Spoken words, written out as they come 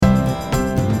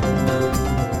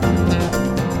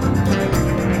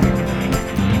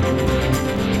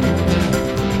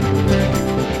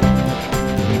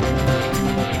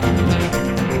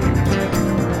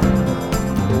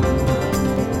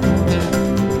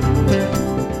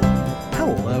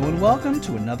welcome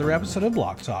to another episode of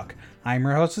Block Talk. I'm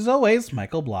your host, as always,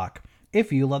 Michael Block.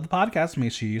 If you love the podcast,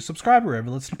 make sure you subscribe wherever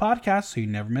you listen to podcasts so you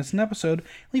never miss an episode.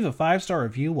 Leave a 5-star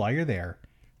review while you're there.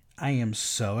 I am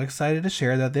so excited to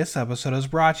share that this episode is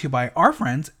brought to you by our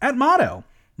friends at Motto.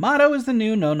 Motto is the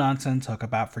new no-nonsense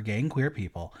hookup app for gay and queer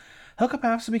people. Hookup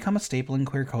apps have become a staple in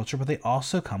queer culture, but they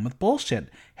also come with bullshit.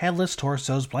 Headless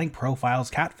torsos, blank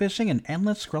profiles, catfishing, and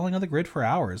endless scrolling on the grid for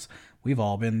hours. We've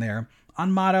all been there.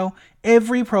 On Motto,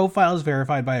 every profile is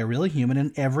verified by a real human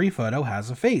and every photo has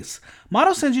a face.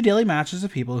 Motto sends you daily matches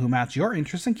of people who match your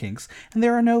interests and kinks, and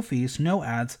there are no fees, no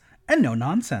ads, and no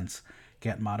nonsense.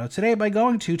 Get Motto today by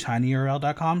going to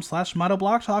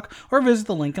tinyurl.com/MottoBlockTalk or visit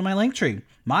the link in my link tree.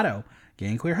 Motto, gay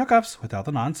and queer hookups without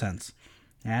the nonsense.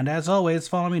 And as always,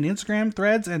 follow me on Instagram,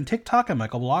 Threads, and TikTok at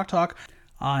Michael Block Talk,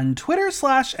 on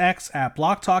Twitter/X at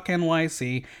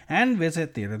BlockTalkNYC, and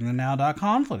visit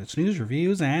theaterthenow.com for its news,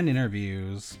 reviews, and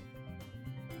interviews.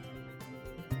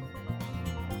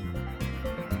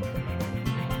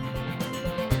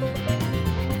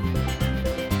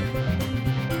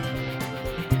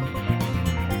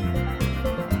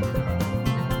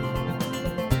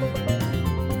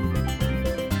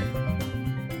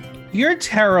 You're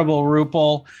terrible,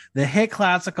 RuPaul. The hit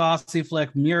classic Aussie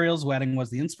flick Muriel's Wedding was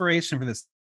the inspiration for this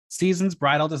season's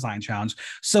bridal design challenge.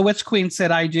 So which queen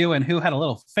said I do and who had a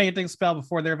little fainting spell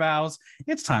before their vows?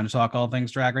 It's time to talk all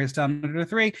things Drag Race Down Under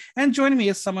 3. And joining me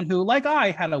is someone who, like I,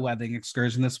 had a wedding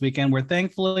excursion this weekend where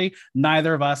thankfully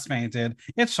neither of us fainted.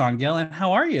 It's Sean Gillen.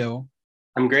 How are you?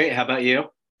 I'm great. How about you?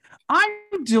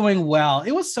 I'm doing well.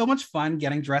 It was so much fun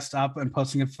getting dressed up and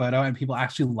posting a photo and people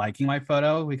actually liking my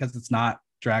photo because it's not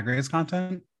Drag Race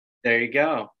content. There you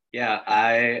go. Yeah,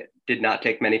 I did not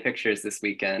take many pictures this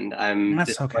weekend. I'm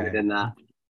disappointed in that.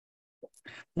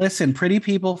 Listen, pretty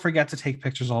people forget to take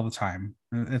pictures all the time.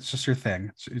 It's just your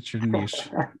thing. It's your niche.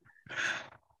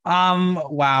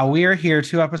 Wow, we are here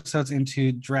 2 episodes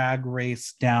into Drag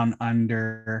Race Down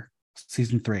Under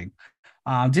season 3.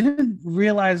 Didn't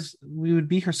realize we would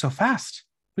be here so fast.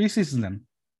 3 seasons in.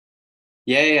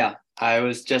 Yeah. I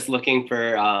was just looking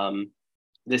for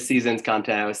this season's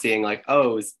content. I was seeing like,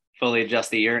 it was fully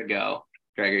just a year ago,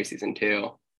 Drag Race season 2.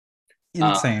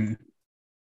 Insane.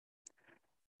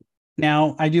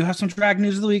 Now, I do have some drag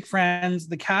news of the week, friends.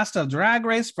 The cast of Drag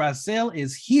Race Brazil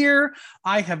is here.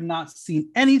 I have not seen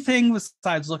anything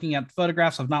besides looking at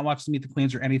photographs. I've not watched Meet the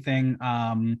Queens or anything,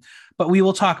 but we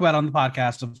will talk about it on the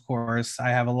podcast, of course. I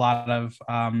have a lot of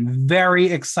very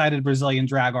excited Brazilian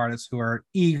drag artists who are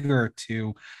eager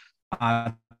to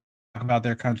talk about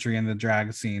their country and the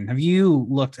drag scene. Have you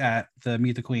looked at the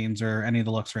Meet the Queens or any of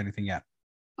the looks or anything yet?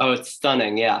 Oh, it's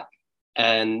stunning, yeah.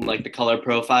 And like the color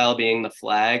profile being the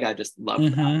flag, I just love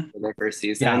that for their first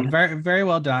season. Yeah, very, very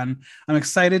well done. I'm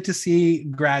excited to see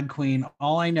Drag Queen.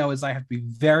 All I know is I have to be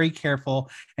very careful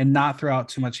and not throw out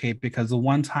too much hate because the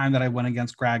one time that I went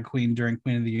against Drag Queen during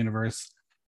Queen of the Universe,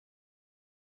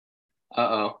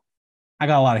 I got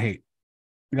a lot of hate.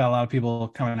 I got a lot of people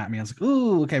coming at me. I was like,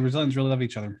 ooh, okay, Brazilians really love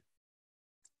each other.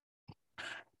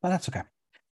 But that's okay.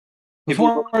 People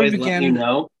will always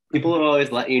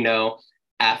let you know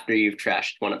after you've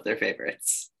trashed one of their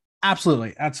favorites.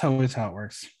 Absolutely. That's always how it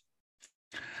works.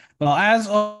 Well, as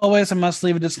always, I must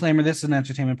leave a disclaimer. This is an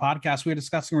entertainment podcast. We are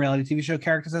discussing reality TV show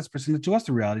characters as presented to us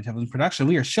through reality television production.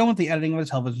 We are showing what the editing of the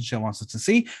television show wants us to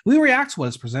see. We react to what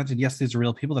is presented. Yes, these are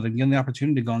real people that have given the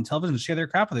opportunity to go on television to share their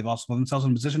craft, but they've also put themselves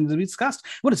in a position to be discussed.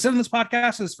 What is said in this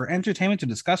podcast is for entertainment to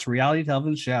discuss reality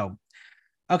television show.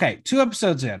 Okay, 2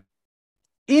 episodes in.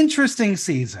 Interesting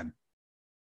season.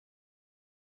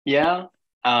 Yeah.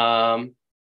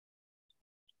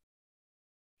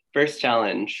 First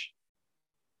challenge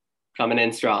coming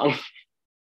in strong.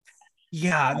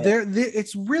 Yeah,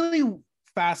 it's really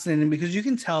fascinating because you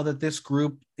can tell that this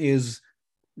group is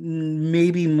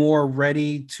maybe more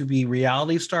ready to be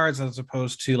reality stars as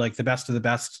opposed to like the best of the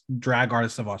best drag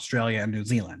artists of Australia and New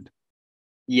Zealand.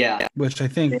 Yeah. Which I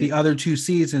think the other 2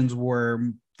 seasons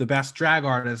were the best drag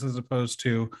artists as opposed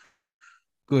to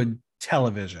good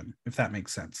television, if that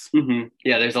makes sense.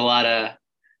 Yeah, there's a lot of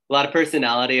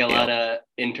personality, a lot of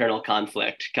internal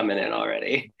conflict coming in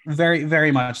already. Very,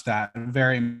 very much that.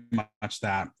 Very much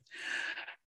that.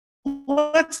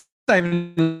 Let's dive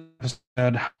into the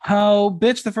episode. Oh,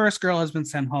 bitch, the first girl has been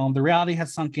sent home. The reality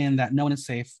has sunk in that no one is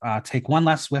safe. Take one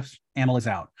less swift, Amal is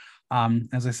out.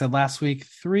 As I said last week,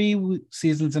 3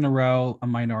 seasons in a row, a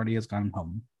minority has gone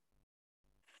home.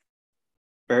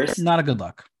 First? Not a good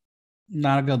look.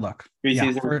 3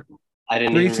 seasons? I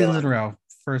didn't 3 seasons in a row.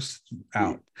 First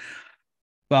out.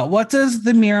 Well, what does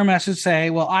the mirror message say?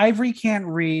 Well, Ivory can't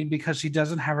read because she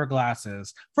doesn't have her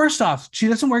glasses. First off, she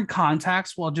doesn't wear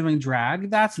contacts while doing drag.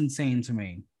 That's insane to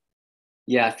me.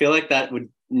 Yeah, I feel like that would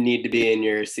need to be in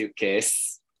your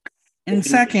suitcase. And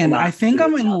second, I think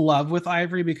I'm in love with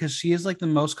Ivory because she is like the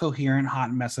most coherent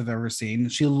hot mess I've ever seen.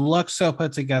 She looks so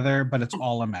put together, but it's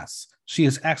all a mess. She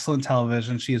is excellent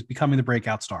television. She is becoming the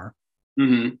breakout star.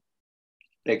 Mm-hmm.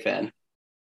 Big fan.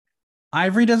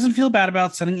 Ivory doesn't feel bad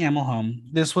about sending Amel home.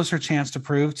 This was her chance to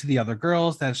prove to the other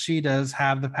girls that she does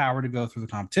have the power to go through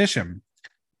the competition.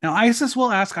 Now, Isis will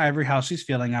ask Ivory how she's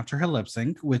feeling after her lip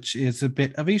sync, which is a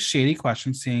bit of a shady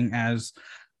question, seeing as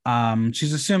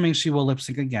she's assuming she will lip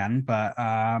sync again.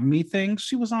 But me thinks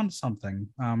she was on something.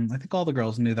 I think all the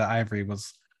girls knew that Ivory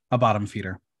was a bottom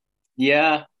feeder.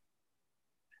 Yeah.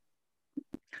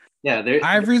 Yeah.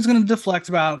 Ivory's going to deflect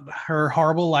about her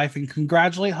horrible life and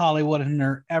congratulate Hollywood and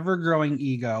her ever-growing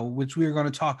ego, which we are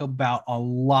going to talk about a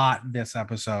lot this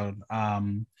episode.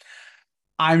 I'm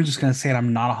just going to say it.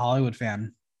 I'm not a Hollywood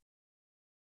fan.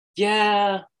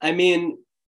 Yeah. I mean,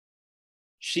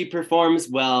 she performs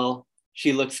well.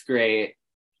 She looks great.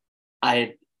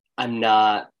 I'm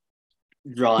not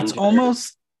drawn It's to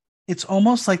her.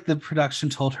 almost like the production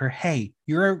told her, "Hey,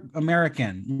 you're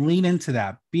American. Lean into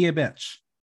that. Be a bitch."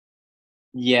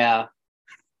 Yeah.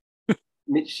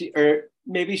 Or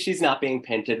maybe she's not being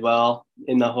painted well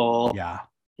in the whole Yeah.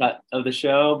 cut of the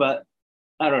show, but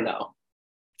I don't know.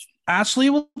 Ashley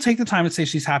will take the time to say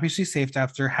she's happy she's safe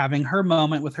after having her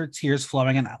moment with her tears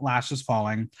flowing and lashes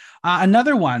falling.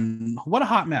 Another one. What a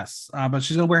hot mess. But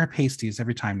she's going to wear her pasties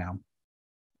every time now.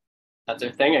 That's her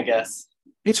thing, I guess.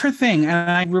 It's her thing. And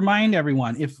I remind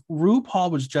everyone, if RuPaul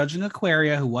was judging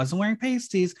Aquaria who wasn't wearing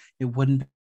pasties, it wouldn't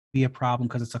be a problem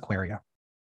because it's Aquaria.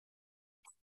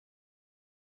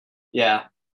 Yeah.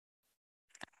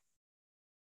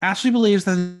 Ashley believes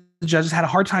that the judges had a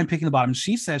hard time picking the bottom.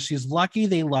 She says she's lucky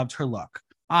they loved her look.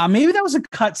 Maybe that was a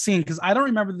cut scene because I don't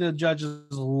remember the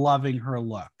judges loving her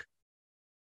look.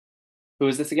 Who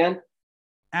is this again?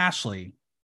 Ashley.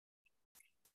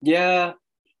 Yeah.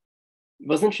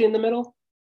 Wasn't she in the middle?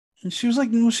 And she was like,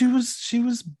 she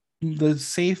was the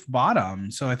safe bottom.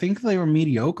 So I think they were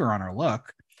mediocre on her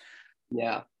look.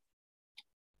 Yeah.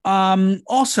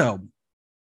 Also,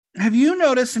 have you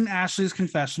noticed in Ashley's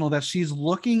confessional that she's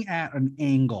looking at an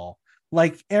angle?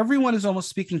 Like everyone is almost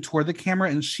speaking toward the camera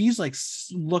and she's like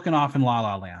looking off in La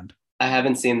La Land. I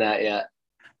haven't seen that yet.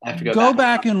 I have to go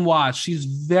back and watch. She's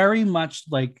very much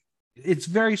like, it's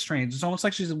very strange. It's almost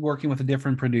like she's working with a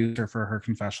different producer for her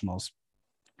confessionals.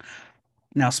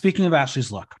 Now, speaking of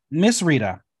Ashley's look, Miss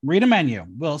Rita Menu,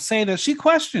 will say that she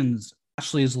questions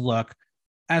Ashley's look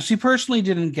as she personally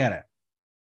didn't get it.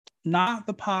 Not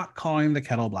the pot calling the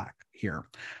kettle black here.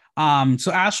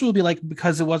 So Ashley will be like,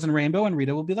 because it wasn't rainbow, and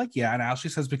Rita will be like, yeah. And Ashley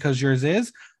says, because yours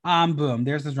is. Boom.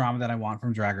 There's the drama that I want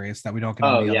from Drag Race that we don't get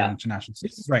on the other international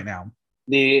seasons right now.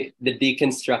 The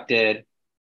deconstructed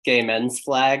gay men's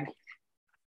flag.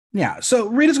 Yeah. So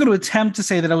Rita's going to attempt to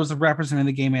say that it was representing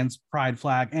the gay man's pride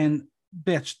flag. And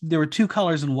bitch, there were 2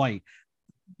 colors in white.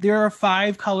 There are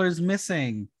 5 colors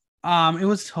missing. It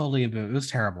was totally a boo. It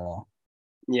was terrible.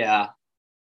 Yeah.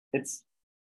 It's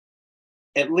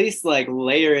at least like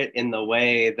layer it in the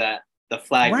way that the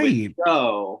flag would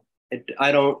go.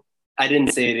 I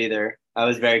didn't see it either. I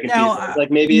was very confused. Now,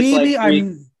 like maybe it's like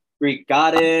Greek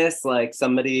goddess, like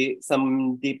some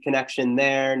deep connection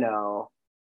there. No.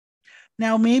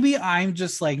 Now maybe I'm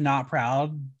just like not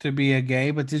proud to be a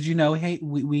gay, but did you know, hey,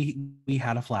 we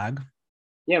had a flag?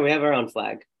 Yeah, we have our own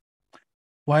flag.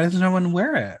 Why does no one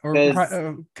wear it? Or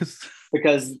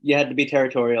because you had to be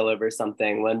territorial over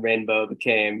something when rainbow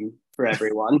became for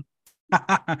everyone.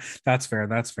 That's fair.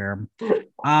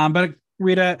 But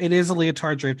Rita, it is a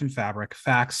leotard draped in fabric.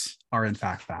 Facts are in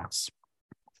fact facts.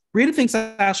 Rita thinks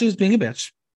that Ashley is being a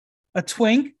bitch. A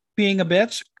twink being a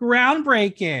bitch.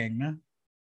 Groundbreaking.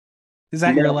 Is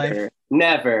that your life?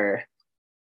 Never.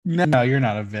 No, you're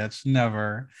not a bitch.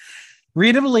 Never.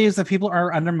 Rita believes that people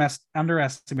are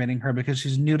underestimating her because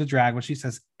she's new to drag, but she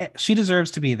says she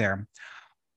deserves to be there.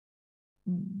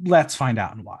 Let's find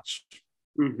out and watch.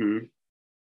 Mm-hmm.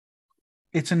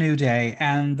 It's a new day,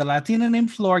 and the Latina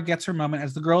named Flor gets her moment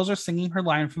as the girls are singing her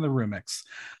line from the remix.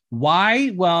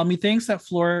 Why? Well, methinks that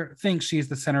Flor thinks she's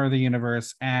the center of the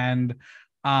universe, and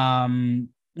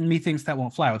methinks that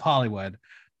won't fly with Hollywood.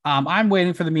 I'm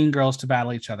waiting for the mean girls to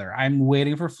battle each other. I'm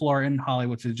waiting for Flor and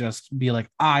Hollywood to just be like,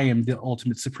 I am the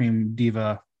ultimate supreme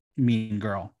diva mean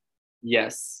girl.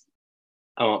 Yes.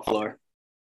 I want Flor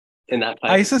in that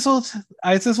fight.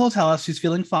 Isis will tell us she's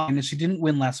feeling fine and she didn't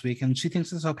win last week and she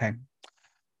thinks it's okay.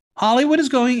 Hollywood is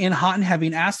going in hot and heavy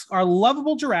and asks our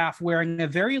lovable giraffe wearing a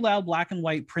very loud black and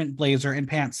white print blazer and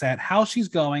pants set how she's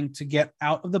going to get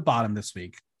out of the bottom this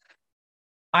week.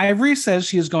 Ivory says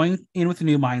she is going in with a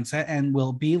new mindset and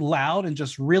will be loud and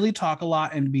just really talk a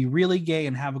lot and be really gay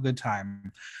and have a good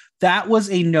time. That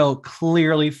was a note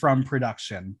clearly from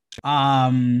production.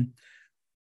 I'm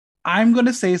going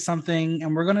to say something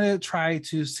and we're going to try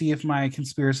to see if my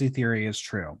conspiracy theory is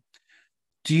true.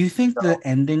 Do you think the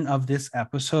ending of this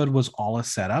episode was all a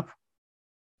setup?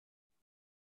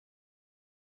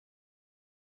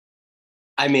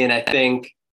 I mean, I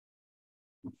think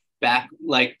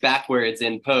backwards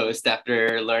in post,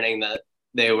 after learning that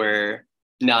they were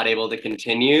not able to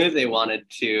continue, they wanted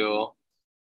to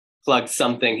plug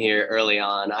something here early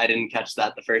on. I didn't catch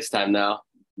that the first time though.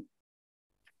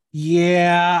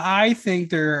 Yeah, I think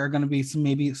there are going to be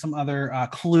some other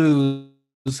clues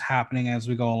happening as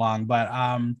we go along, but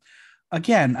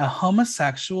again, a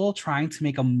homosexual trying to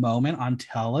make a moment on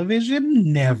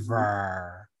television,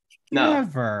 never. All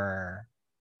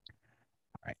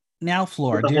right, now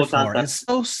Flora, dear Flora, it's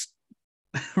so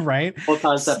right. Whole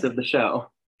concept of the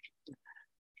show,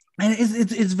 and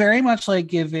it's very much like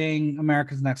giving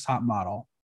America's Next Top Model.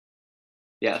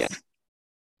 Yes.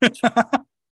 All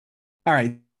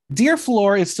right. Dear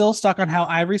Floor is still stuck on how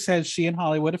Ivory says she and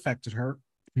Hollywood affected her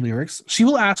lyrics. She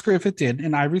will ask her if it did,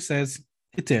 and Ivory says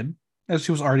it did, as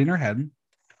she was already in her head.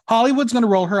 Hollywood's going to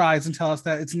roll her eyes and tell us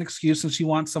that it's an excuse and she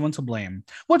wants someone to blame.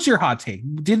 What's your hot take?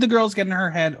 Did the girls get in her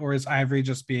head, or is Ivory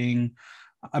just being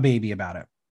a baby about it?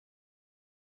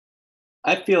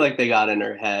 I feel like they got in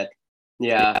her head.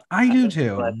 Yeah. I do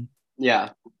too. But, yeah.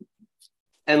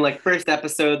 And like first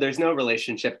episode, there's no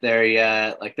relationship there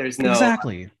yet. Like there's no...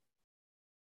 Exactly.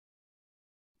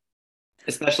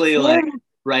 Especially like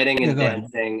writing and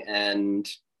dancing and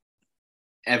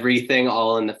everything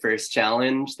all in the first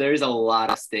challenge. There's a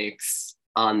lot of stakes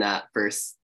on that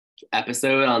first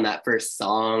episode, on that first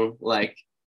song. Like,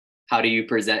 how do you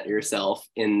present yourself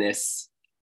in this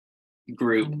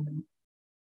group?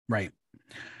 Right.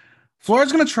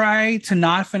 Flora's going to try to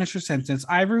not finish her sentence.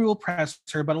 Ivory will press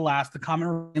her, but alas, the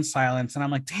comment remains in silence. And I'm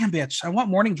like, damn, bitch, I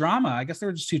want morning drama. I guess they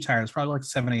were just too tired. It's probably like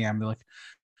 7 a.m. They're like,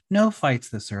 no fights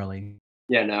this early.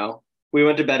 Yeah, no. We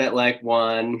went to bed at like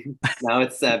 1. Now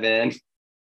it's 7.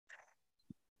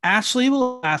 Ashley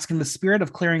will ask, in the spirit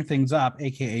of clearing things up,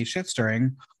 aka shit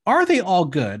stirring, are they all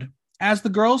good? As the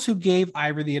girls who gave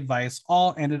Ivory the advice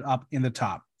all ended up in the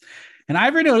top. And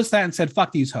Ivory noticed that and said,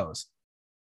 fuck these hoes.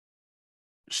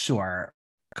 Sure.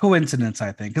 Coincidence,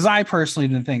 I think. Because I personally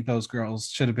didn't think those girls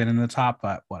should have been in the top,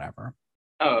 but whatever.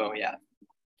 Oh, yeah.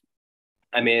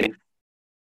 I mean,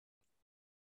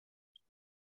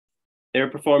 they were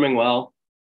performing well.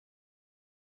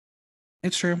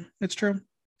 It's true. It's true.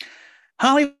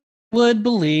 Hollywood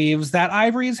believes that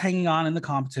Ivory is hanging on in the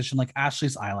competition like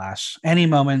Ashley's eyelash. Any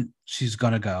moment, she's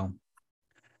going to go.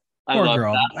 Poor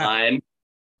girl. That line.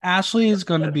 Ashley is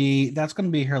going to be, that's going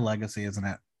to be her legacy, isn't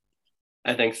it?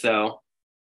 I think so.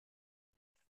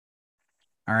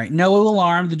 All right. No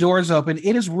alarm. The door is open.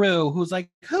 It is Rue, who's like,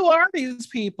 who are these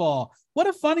people? What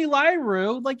a funny lie,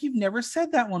 Rue. Like, you've never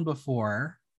said that one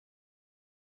before.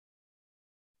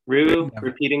 Rue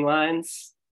repeating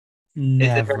lines.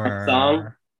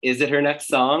 Never. Is it her next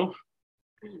song?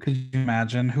 Could you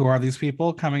imagine? Who are these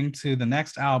people coming to the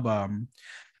next album?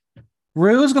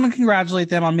 Rue is going to congratulate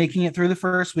them on making it through the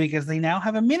first week, as they now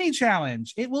have a mini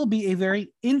challenge. It will be a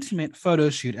very intimate photo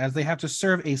shoot, as they have to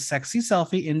serve a sexy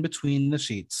selfie in between the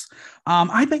sheets.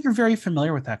 I bet you're very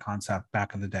familiar with that concept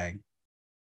back in the day.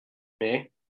 Me?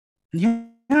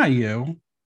 Yeah, you.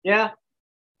 Yeah,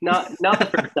 not the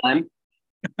first time.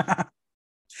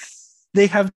 They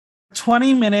have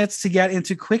 20 minutes to get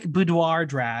into quick boudoir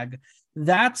drag.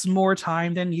 That's more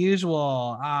time than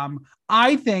usual.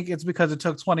 I think it's because it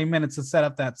took 20 minutes to set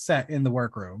up that set in the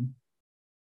workroom.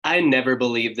 I never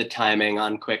believe the timing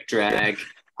on quick drag.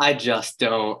 I just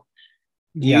don't.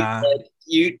 Yeah.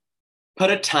 You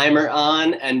put a timer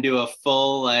on and do a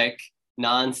full like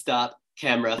nonstop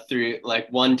camera through like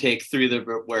one take through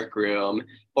the workroom,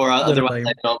 or otherwise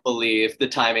I don't believe the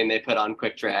timing they put on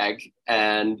quick drag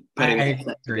and putting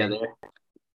it together.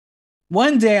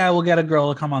 One day I will get a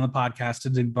girl to come on the podcast to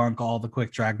debunk all the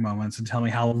quick drag moments and tell me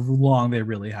how long they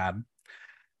really had.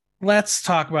 Let's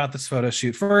talk about this photo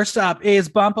shoot. First up is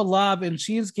Bumpa Love, and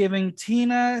she's giving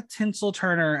Tina Tinsel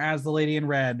Turner as the lady in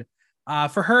red.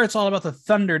 For her, it's all about the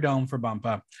Thunderdome for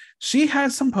Bumpa. She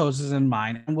has some poses in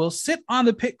mind and will sit on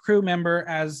the pit crew member,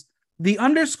 as the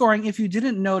underscoring, if you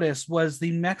didn't notice, was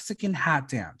the Mexican hat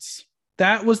dance.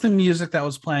 That was the music that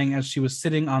was playing as she was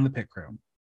sitting on the pit crew.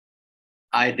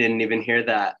 I didn't even hear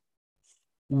that.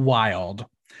 Wild.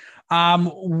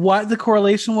 What the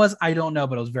correlation was, I don't know,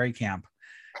 but it was very camp.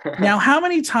 Now, how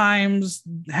many times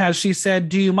has she said,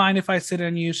 "Do you mind if I sit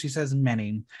on you?" She says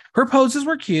many. Her poses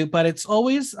were cute, but it's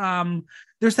always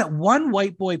there's that one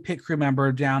white boy pit crew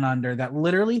member down under that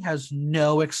literally has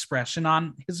no expression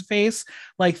on his face.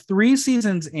 Like 3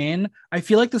 seasons in, I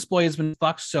feel like this boy has been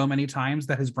fucked so many times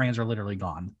that his brains are literally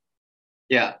gone.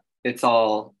 Yeah, it's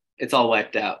all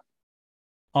wiped out.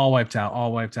 All wiped out,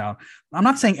 all wiped out. I'm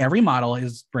not saying every model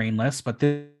is brainless, but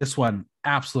this one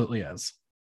absolutely is.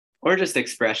 Or just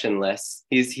expressionless.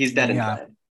 He's dead inside.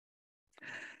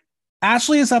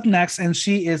 Ashley is up next, and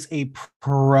she is a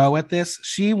pro at this.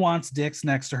 She wants dicks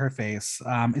next to her face.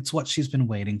 It's what she's been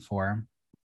waiting for.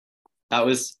 That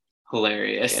was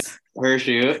hilarious. Her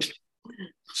shoot.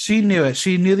 She knew it.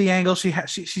 She knew the angle.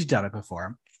 She's done it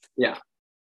before. Yeah.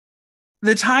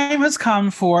 The time has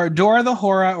come for Dora the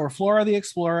Hora or Flora the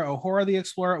Explorer or Hora the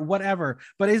Explorer, whatever,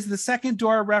 but is the second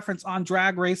Dora reference on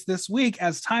Drag Race this week,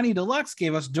 as Tiny Deluxe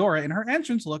gave us Dora in her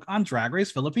entrance look on Drag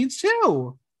Race Philippines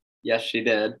too. Yes, she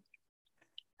did.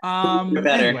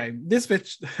 Anyway, this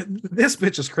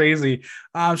bitch is crazy.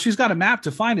 She's got a map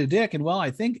to find a dick, and well, I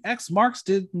think Mark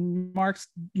did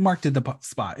the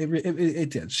spot. It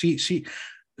did. She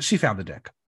found the dick.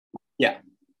 Yeah.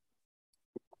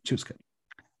 She was good.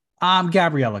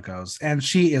 Gabriella goes, and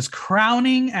she is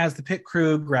crowning as the pit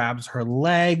crew grabs her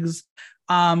legs.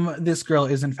 This girl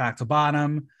is in fact a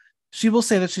bottom. She will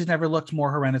say that she's never looked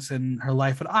more horrendous in her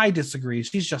life, but I disagree.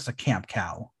 She's just a camp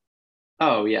cow.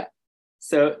 Oh yeah.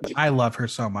 So I love her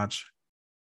so much.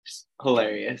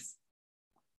 Hilarious.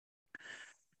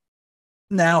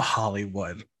 Now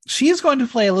Hollywood. She is going to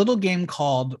play a little game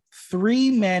called 3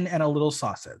 Men and a Little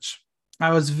Sausage. I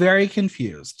was very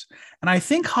confused. And I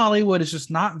think Hollywood is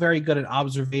just not very good at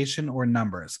observation or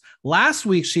numbers. Last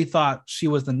week, she thought she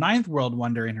was the 9th world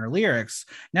wonder in her lyrics.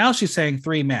 Now she's saying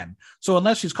 3 men. So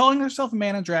unless she's calling herself a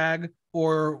man in drag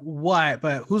or what,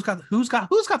 but who's got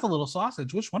the little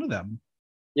sausage? Which one of them?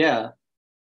 Yeah.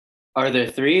 Are there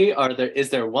 3? Is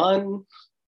there 1?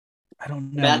 I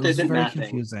don't know. Math it was isn't very mathing.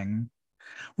 Confusing.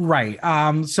 Right.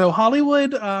 So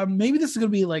Hollywood, maybe this is gonna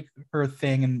be like her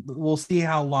thing, and we'll see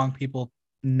how long people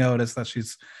notice that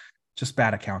she's just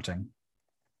bad at counting.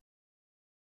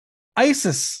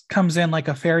 Isis comes in like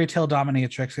a fairy tale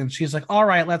dominatrix, and she's like, "All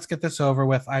right, let's get this over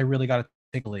with. I really got to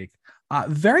take a leak."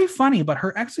 Very funny, but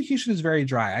her execution is very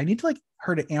dry. I need to like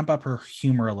her to amp up her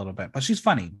humor a little bit, but she's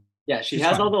funny. Yeah, she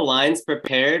has all the lines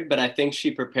prepared, but I think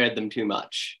she prepared them too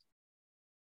much.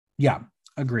 Yeah,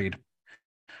 agreed.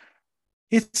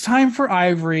 It's time for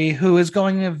Ivory, who is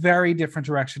going in a very different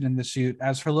direction in the shoot,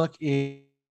 as her look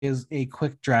is a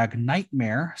quick drag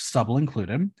nightmare, stubble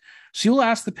included. She will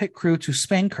ask the pit crew to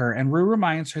spank her, and Rue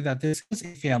reminds her that this is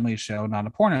a family show, not a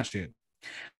porno shoot.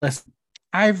 Listen,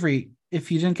 Ivory,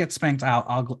 if you didn't get spanked out,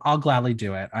 I'll gladly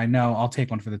do it. I know I'll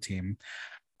take one for the team.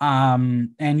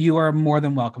 And you are more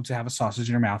than welcome to have a sausage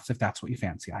in your mouth if that's what you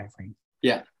fancy, Ivory.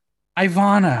 Yeah.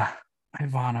 Ivana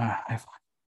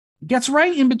gets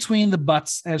right in between the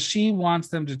butts as she wants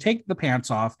them to take the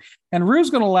pants off. And Rue's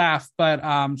going to laugh,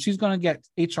 but she's going to get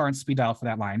HR and speed dial for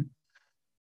that line.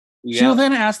 Yep. She'll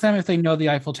then ask them if they know the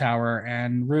Eiffel Tower.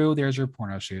 And Rue, there's your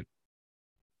porno shoot.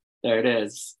 There it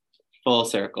is. Full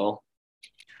circle.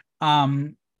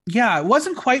 Yeah, it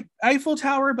wasn't quite Eiffel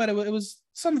Tower, but it was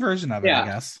some version of it, I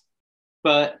guess.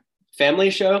 But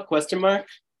family show, ?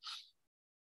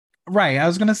 Right. I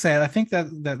was going to say, I think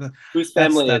that whose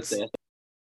family is it?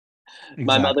 Exactly.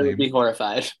 My mother would be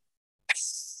horrified.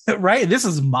 Right. This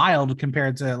is mild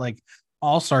compared to like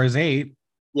All Stars 8.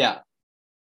 Yeah.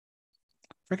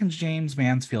 Frickin' James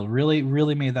Mansfield really,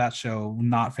 really made that show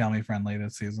not family friendly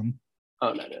this season.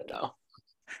 Oh, no.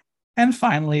 And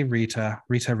finally, Rita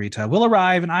will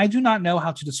arrive, and I do not know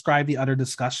how to describe the utter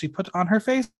disgust she put on her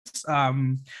face.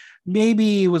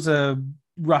 Maybe it was a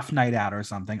rough night out or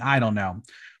something. I don't know.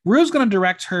 Rue's going to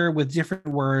direct her with different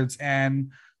words,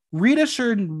 and Rita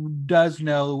sure does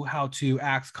know how to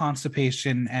act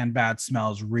constipation and bad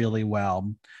smells really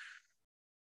well.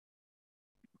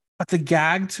 But the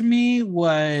gag to me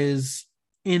was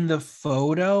in the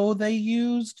photo they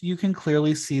used, you can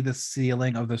clearly see the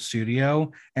ceiling of the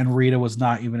studio, and Rita was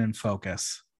not even in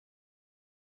focus.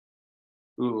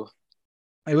 Ooh.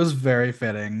 It was very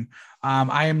fitting.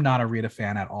 I am not a Rita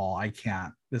fan at all. I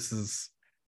can't.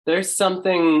 There's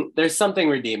something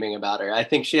redeeming about her. I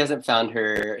think she hasn't found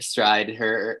her stride,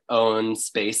 her own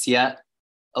space yet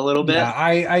a little bit. Yeah,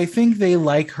 I think they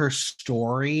like her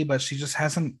story, but she just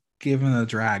hasn't given the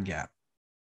drag yet.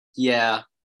 Yeah.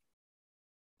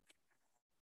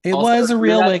 It also was a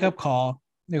real wake-up call.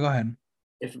 Yeah, go ahead.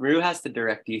 If Rue has to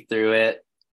direct you through it,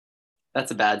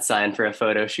 That's a bad sign for a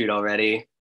photo shoot already.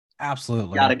 Got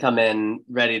Absolutely. to come in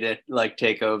ready to like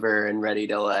take over and ready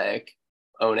to like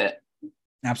own it.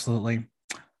 Absolutely.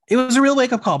 It was a real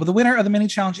wake-up call, but the winner of the mini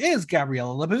challenge is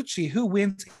Gabriella Labucci, who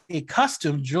wins a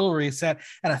custom jewelry set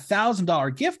and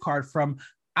 $1,000 gift card from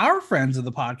our friends of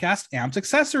the podcast, Amped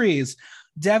Accessories.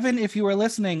 Devin, if you are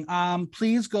listening,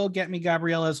 please go get me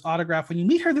Gabriella's autograph when you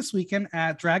meet her this weekend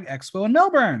at Drag Expo in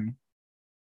Melbourne.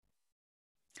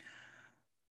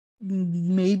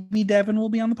 Maybe Devin will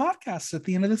be on the podcast at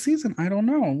the end of the season. I don't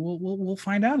know. We'll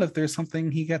find out if there's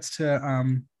something he gets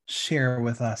to share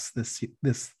with us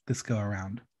this go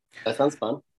around. That sounds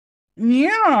fun.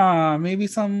 Yeah, maybe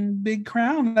some big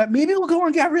crown that maybe will go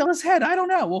on Gabriella's head. I don't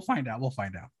know. We'll find out.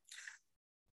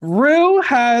 Rue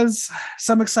has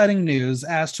some exciting news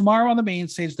as tomorrow on the main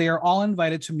stage, they are all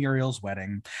invited to Muriel's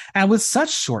wedding. And with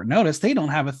such short notice, they don't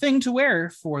have a thing to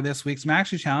wear for this week's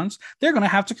Maxi Challenge. They're going to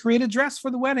have to create a dress for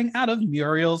the wedding out of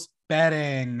Muriel's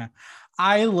bedding.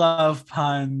 I love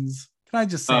puns. Can I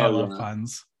just say I love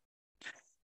puns?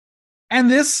 And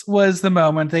this was the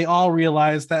moment they all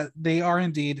realized that they are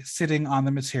indeed sitting on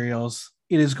the materials.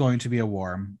 It is going to be a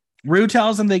war. Rue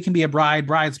tells them they can be a bride,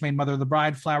 bridesmaid, mother of the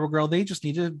bride, flower girl. They just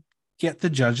need to get the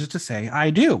judges to say,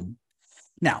 I do.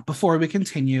 Now, before we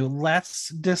continue, let's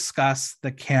discuss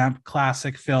the camp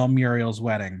classic film Muriel's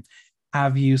Wedding.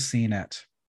 Have you seen it?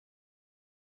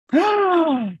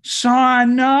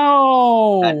 Sean,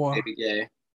 no. Baby gay.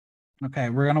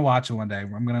 Okay, we're going to watch it one day.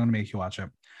 I'm going to make you watch it.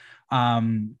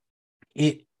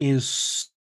 It is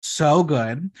so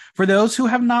good. For those who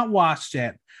have not watched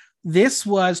it, this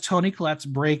was Toni Collette's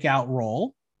breakout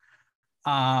role.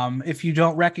 If you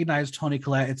don't recognize Toni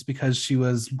Collette, it's because she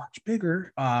was much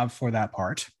bigger for that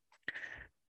part.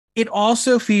 It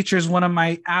also features one of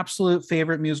my absolute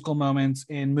favorite musical moments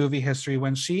in movie history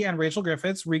when she and Rachel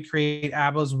Griffiths recreate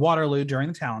ABBA's Waterloo during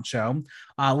the talent show.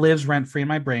 Lives rent-free in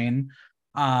my brain.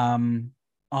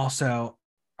 Also,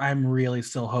 I'm really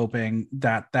still hoping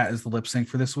that is the lip sync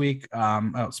for this week.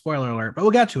 Spoiler alert, but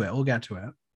we'll get to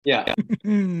it. Yeah.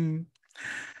 The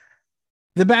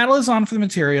battle is on for the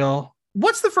material.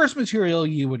 What's the first material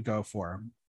you would go for?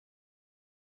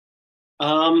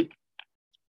 I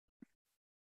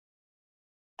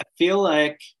feel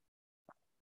like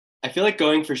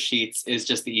going for sheets is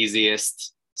just the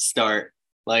easiest start.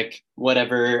 Like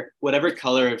whatever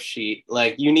color of sheet,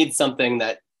 like you need something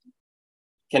that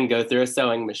can go through a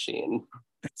sewing machine.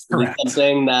 Correct.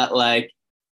 Something that like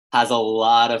has a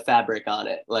lot of fabric on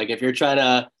it. Like if you're trying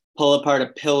to pull apart a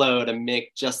pillow to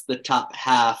make just the top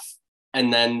half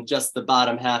and then just the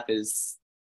bottom half is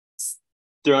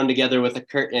thrown together with a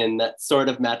curtain that sort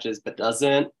of matches but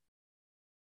doesn't.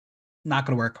 Not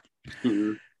going to work.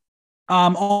 Mm-hmm.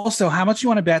 Also, how much you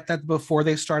want to bet that before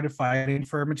they started fighting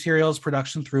for materials,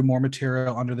 production threw more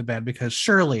material under the bed? Because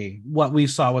surely what we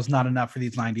saw was not enough for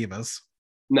these 9 divas.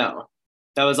 No,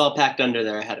 that was all packed under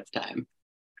there ahead of time.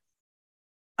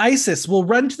 Isis will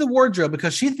run to the wardrobe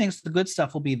because she thinks the good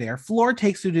stuff will be there. Floor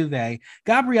takes the duvet.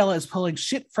 Gabriella is pulling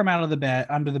shit from under the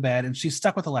bed, and she's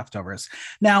stuck with the leftovers.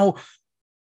 Now,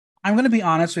 I'm going to be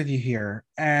honest with you here.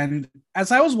 And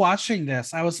as I was watching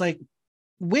this, I was like,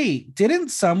 wait, didn't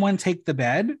someone take the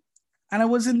bed? And it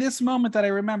was in this moment that I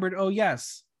remembered, oh,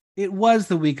 yes, it was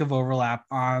the week of overlap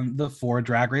on the 4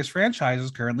 Drag Race franchises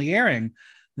currently airing.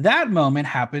 That moment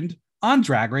happened on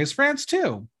Drag Race France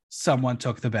too. Someone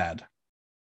took the bed.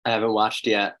 I haven't watched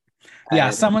yet. Yeah,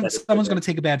 someone's going to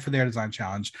take a bed for their design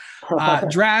challenge.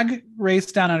 Drag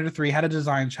Race Down Under 3 had a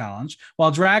design challenge, while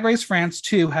Drag Race France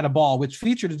 2 had a ball which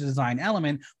featured a design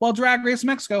element, while Drag Race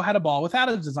Mexico had a ball without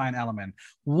a design element.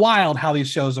 Wild how these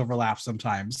shows overlap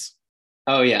sometimes.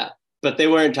 Oh, yeah. But they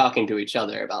weren't talking to each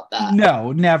other about that.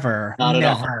 No, never. Not at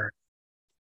all.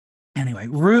 Anyway,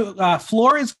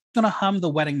 Floor is going to hum the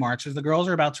wedding march as the girls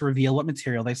are about to reveal what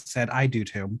material they said I do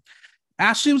too.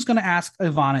 Ashley was going to ask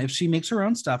Ivana if she makes her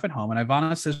own stuff at home, and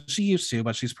Ivana says she used to,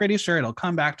 but she's pretty sure it'll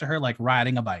come back to her like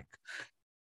riding a bike.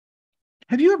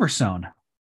 Have you ever sewn?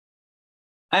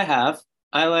 I have.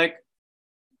 I like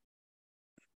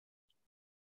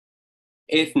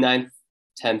 8th, 9th,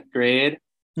 10th grade.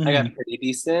 Mm-hmm. I got pretty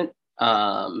decent.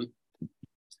 But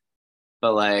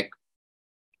like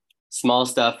small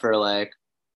stuff for like,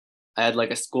 I had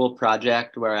like a school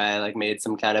project where I like made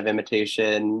some kind of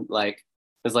imitation, like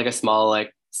it was like a small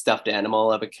like stuffed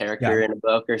animal of a character in a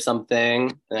book or something,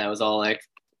 and that was all like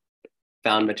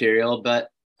found material. But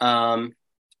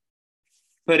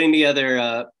putting together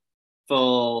a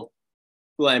full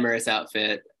glamorous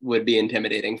outfit would be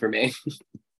intimidating for me.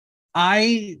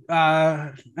 I,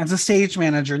 as a stage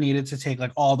manager, needed to take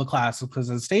like all the classes because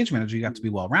as a stage manager, you got to be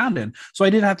well rounded. So I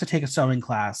did have to take a sewing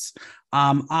class.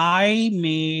 I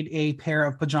made a pair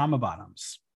of pajama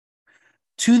bottoms.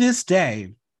 To this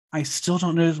day, I still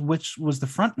don't know which was the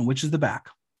front and which is the back.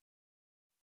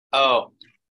 Oh,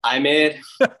 I made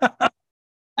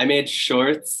I made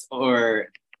shorts, or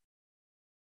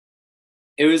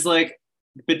it was like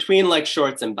between like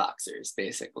shorts and boxers,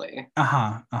 basically.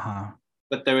 Uh-huh. Uh-huh.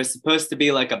 But there was supposed to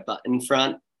be like a button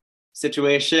front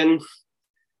situation,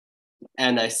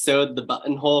 and I sewed the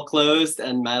buttonhole closed,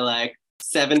 and my like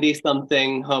 70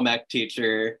 something home ec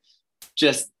teacher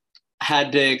just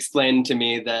had to explain to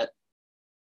me that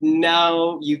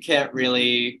now you can't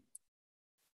really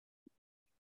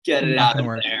get it Not out gonna of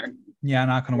work. there. Yeah,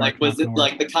 not gonna Like, work. was Not it gonna work.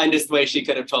 like the kindest way she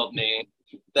could have told me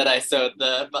that I sewed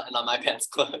the button on my pants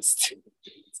closed?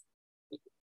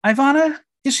 Ivana,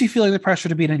 is she feeling the pressure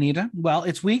to beat Anita? Well,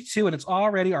 it's week 2, and it's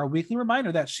already our weekly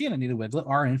reminder that she and Anita Wiglet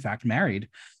are in fact married.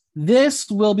 This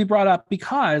will be brought up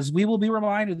because we will be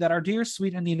reminded that our dear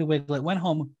sweet Anita Wiglet went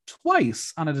home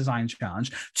twice on a design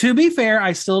challenge. To be fair,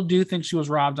 I still do think she was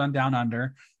robbed on Down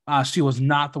Under. She was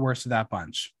not the worst of that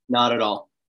bunch. Not at all.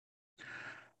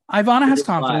 Ivana has Why?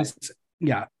 confidence.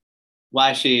 Yeah,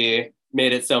 Why she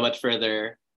made it so much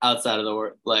further outside of the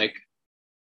work? Like,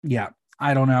 yeah.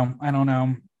 I don't know. I don't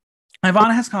know.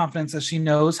 Ivana has confidence that she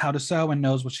knows how to sew and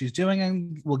knows what she's doing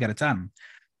and will get it done.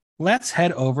 Let's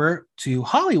head over to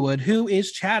Hollywood, who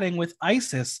is chatting with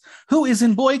Isis, who is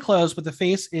in boy clothes, but the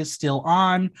face is still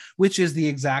on, which is the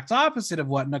exact opposite of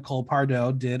what Nicole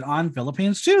Pardo did on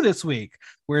Philippines 2 this week,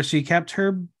 where she kept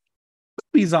her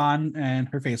boobies on and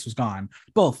her face was gone.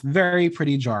 Both very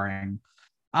pretty jarring.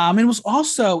 It was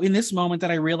also in this moment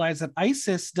that I realized that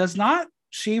Isis does not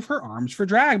shave her arms for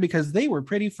drag because they were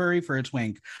pretty furry for a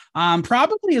twink.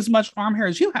 Probably as much arm hair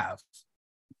as you have.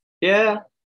 yeah,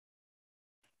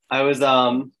 I was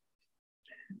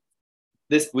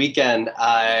this weekend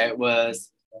I was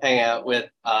hanging out with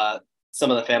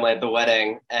some of the family at the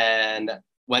wedding and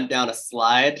went down a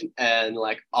slide, and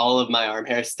like all of my arm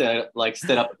hair stood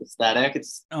up with static.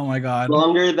 It's Oh my god,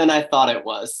 longer than I thought it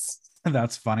was.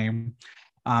 that's funny.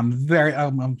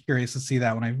 I'm curious to see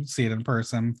that when I see it in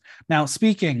person. Now,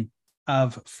 speaking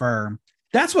of fur,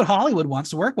 that's what Hollywood wants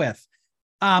to work with.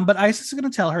 But Isis is going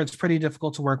to tell her it's pretty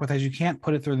difficult to work with as you can't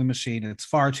put it through the machine. It's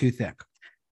far too thick.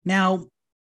 Now,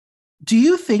 do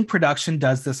you think production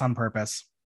does this on purpose?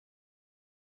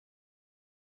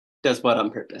 Does what on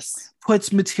purpose?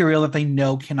 Puts material that they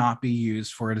know cannot be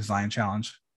used for a design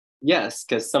challenge. Yes,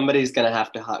 because somebody's gonna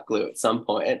have to hot glue at some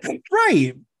point.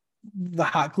 Right. The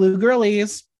hot glue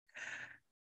girlies.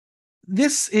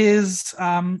 This is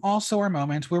also our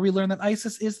moment where we learn that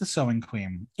Isis is the sewing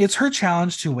queen. It's her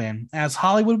challenge to win. As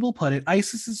Hollywood will put it,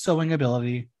 Isis's sewing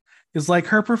ability is like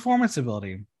her performance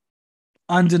ability,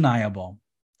 undeniable.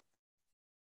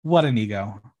 What an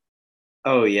ego.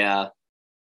 Oh yeah.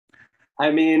 I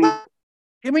mean,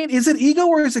 Is it ego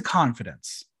or is it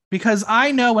confidence? Because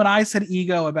I know when I said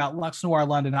ego about Lux Noir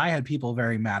London, I had people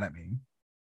very mad at me.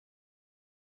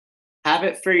 have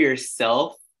it for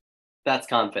yourself. That's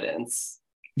confidence.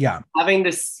 Yeah. Having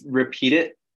to repeat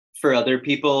it for other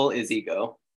people is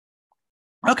ego.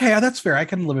 Okay, that's fair. I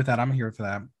can live with that. I'm here for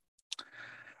that.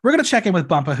 We're going to check in with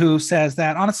Bumpa, who says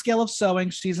that on a scale of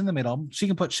sewing, she's in the middle. She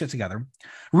can put shit together.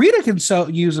 Rita can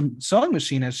use a sewing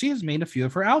machine as she has made a few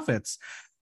of her outfits.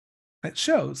 It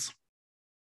shows.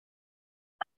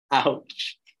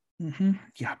 Ouch. Mm-hmm.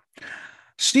 Yeah.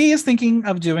 She is thinking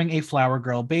of doing a flower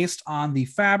girl based on the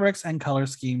fabrics and color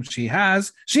scheme she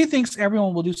has. She thinks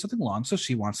everyone will do something long, so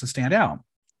she wants to stand out.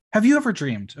 Have you ever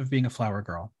dreamed of being a flower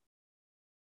girl?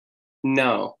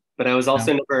 No, but I was No.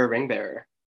 also never a ring bearer.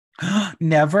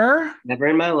 Never? Never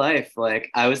in my life. Like,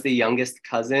 I was the youngest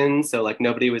cousin, so like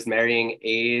nobody was marrying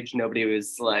age. Nobody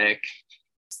was like,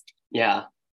 yeah.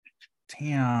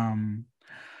 Damn.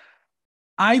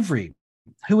 Ivory,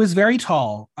 who is very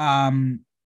tall.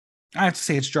 I have to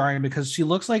say it's jarring because she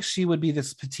looks like she would be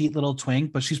this petite little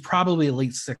twink, but she's probably at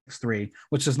least 6'3",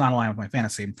 which does not align with my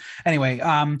fantasy. Anyway,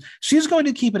 she's going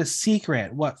to keep it a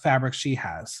secret what fabric she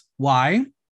has. Why?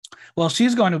 Well,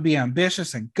 she's going to be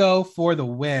ambitious and go for the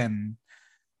win.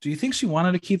 Do you think she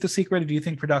wanted to keep the secret, or do you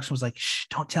think production was like, shh,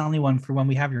 don't tell anyone for when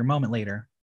we have your moment later?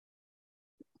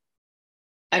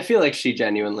 I feel like she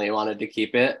genuinely wanted to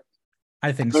keep it.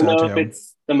 I think I don't so know if too.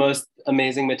 it's the most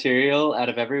amazing material out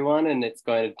of everyone and it's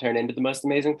going to turn into the most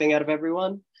amazing thing out of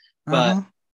everyone, but Uh-huh.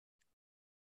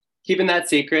 keeping that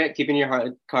secret, keeping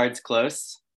your cards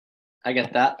close, I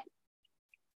get that.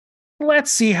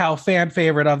 Let's see how fan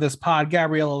favorite of this pod,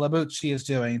 Gabriella Labucci, is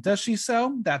doing. Does she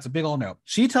sew? That's a big old no.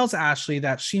 She tells Ashley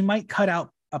that she might cut out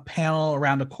a panel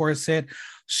around a corset.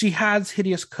 She has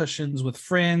hideous cushions with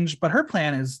fringe, but her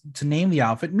plan is to name the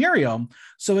outfit Muriel,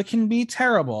 so it can be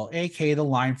terrible, aka the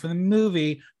line from the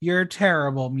movie, "You're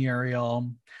terrible,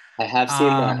 Muriel." I have seen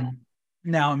that.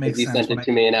 Now it makes you sense. sent it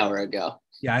to me an hour ago.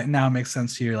 Yeah, now it makes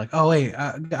sense to you. You're like, oh wait,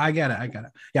 I get it.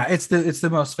 Yeah, it's the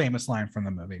most famous line from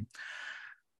the movie.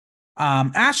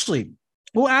 Ashley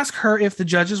will ask her if the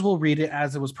judges will read it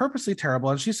as it was purposely terrible,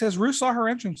 and she says Rue saw her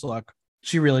entrance look.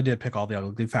 She really did pick all the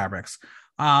ugly fabrics.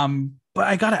 But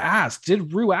I gotta ask,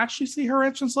 did Rue actually see her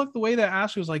entrance look the way that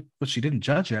Ashley was like, but she didn't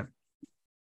judge it?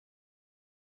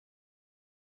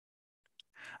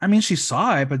 I mean, she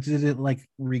saw it, but did it like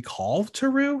recall to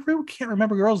Rue? Rue can't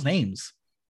remember girls' names.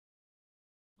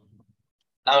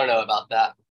 I don't know about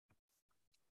that.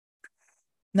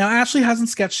 Now, Ashley hasn't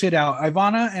sketched it out.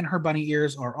 Ivana and her bunny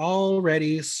ears are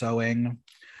already sewing.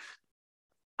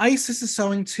 Isis is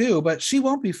sewing too, but she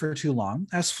won't be for too long,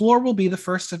 as Floor will be the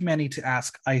first of many to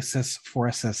ask Isis for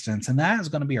assistance, and that is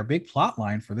going to be our big plot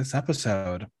line for this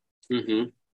episode. Mm-hmm.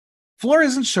 Floor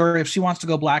isn't sure if she wants to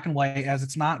go black and white, as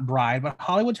it's not bride, but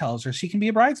Hollywood tells her she can be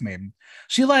a bridesmaid.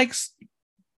 She likes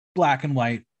black and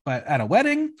white, but at a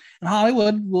wedding, and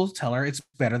Hollywood will tell her it's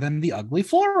better than the ugly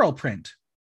floral print.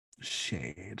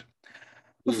 Shade.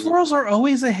 But florals are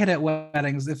always a hit at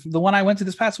weddings. If the one I went to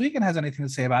this past weekend has anything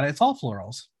to say about it, it's all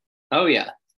florals. Oh,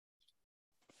 yeah.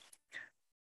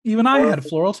 Even I had a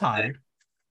floral tie.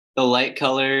 The light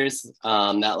colors,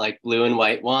 that like blue and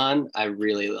white one, I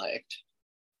really liked.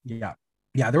 Yeah.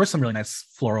 Yeah, there were some really nice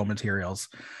floral materials.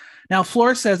 Now,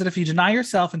 Floor says that if you deny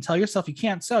yourself and tell yourself you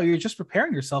can't sew, you're just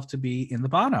preparing yourself to be in the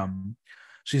bottom.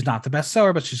 She's not the best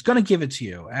sewer, but she's going to give it to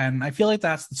you. And I feel like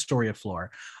that's the story of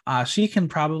Floor. She can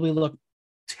probably look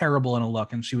terrible in a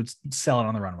look, and she would sell it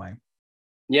on the runway.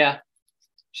 Yeah.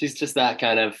 She's just that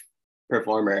kind of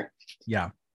performer. Yeah.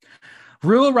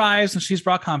 Rue arrives, and she's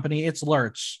brought company. It's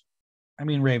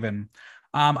Raven.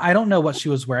 I don't know what she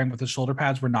was wearing, but the shoulder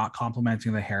pads were not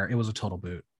complimenting the hair. It was a total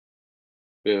boot.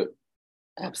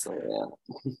 Absolutely,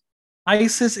 yeah.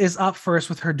 Isis is up first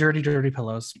with her dirty, dirty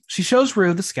pillows. She shows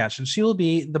Rue the sketch, and she will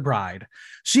be the bride.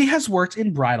 She has worked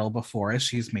in bridal before, as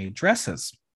she's made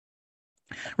dresses.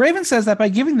 Raven says that by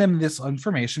giving them this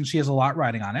information, she has a lot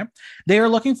riding on it. They are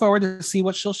looking forward to see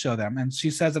what she'll show them. And she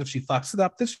says that if she fucks it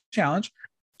up this challenge,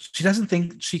 she doesn't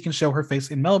think she can show her face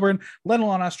in Melbourne, let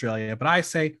alone Australia. But I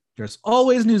say there's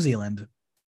always New Zealand.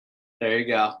 There you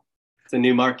go. It's a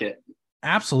new market.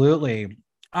 Absolutely.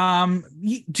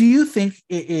 Do you think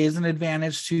it is an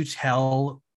advantage to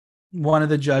tell one of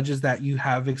the judges that you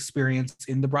have experience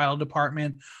in the bridal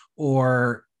department,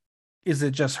 or is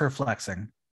it just her flexing?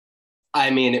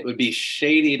 I mean, it would be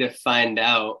shady to find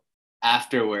out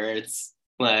afterwards,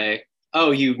 like,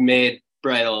 oh, you've made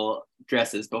bridal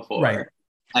dresses before. Right.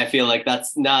 I feel like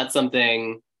that's not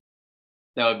something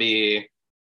that would be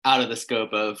out of the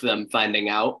scope of them finding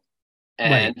out.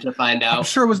 And to find out, I'm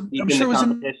sure it was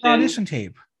an audition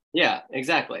tape. Yeah,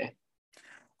 exactly.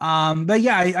 But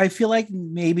yeah, I feel like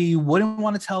maybe you wouldn't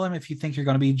want to tell him if you think you're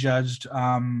going to be judged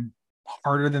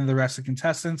harder than the rest of the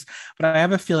contestants. But I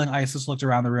have a feeling Isis looked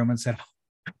around the room and said,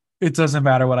 "It doesn't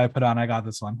matter what I put on. I got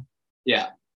this one." Yeah.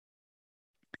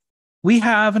 We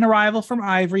have an arrival from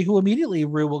Ivory, who immediately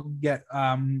Rue will get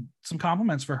some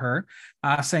compliments for her,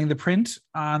 saying the print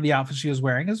on the outfit she was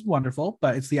wearing is wonderful,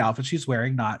 but it's the outfit she's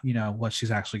wearing, not what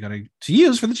she's actually going to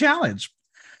use for the challenge.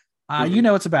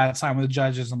 It's a bad sign when the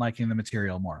judge isn't liking the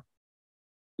material more.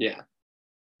 Yeah.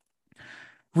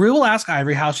 Rue will ask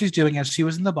Ivory how she's doing as she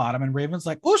was in the bottom, and Raven's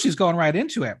like, "Oh, she's going right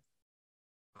into it."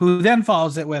 Who then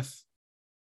follows it with,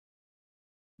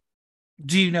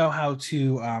 "Do you know how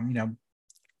to,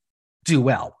 do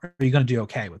well? Are you going to do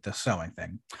okay with this sewing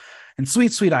thing?" And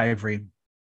sweet, sweet Ivory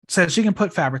says she can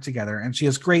put fabric together and she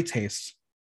has great taste.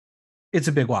 It's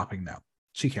a big whopping no.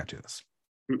 She can't do this.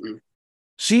 Mm-mm.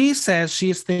 She says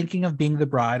she is thinking of being the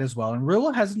bride as well. And Rue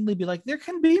will hesitantly be like, "There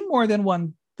can be more than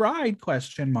one bride, ?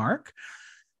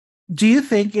 Do you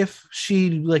think if she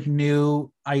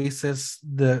knew Isis,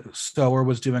 the sewer,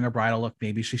 was doing a bridal look,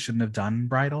 maybe she shouldn't have done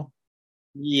bridal?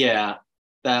 Yeah.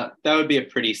 That would be a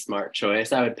pretty smart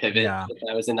choice. I would pivot if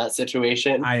I was in that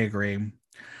situation. I agree.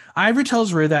 Ivory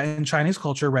tells Rue that in Chinese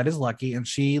culture, red is lucky, and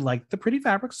she liked the pretty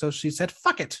fabric, so she said,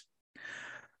 "Fuck it."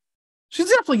 She's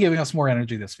definitely giving us more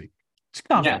energy this week. She's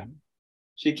confident. Yeah.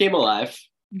 She came alive.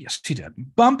 Yes, she did.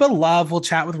 Bumpa Love will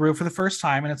chat with Rue for the first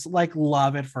time, and it's like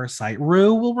love at first sight.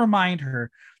 Rue will remind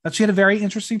her that she had a very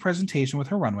interesting presentation with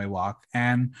her runway walk,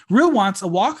 and Rue wants a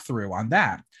walkthrough on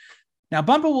that. Now,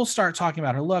 Bumpa will start talking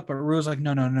about her look, but Rue's like,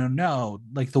 no, no, no, no.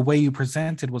 Like the way you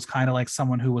presented was kind of like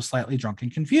someone who was slightly drunk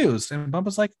and confused. And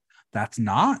Bumpa's like, that's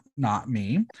not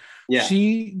me. Yeah.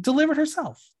 She delivered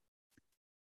herself.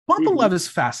 Bumpa Love is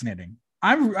fascinating.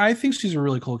 I think she's a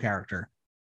really cool character.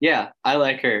 Yeah, I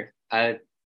like her. I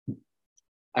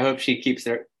hope she keeps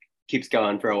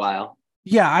going for a while.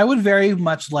 Yeah, I would very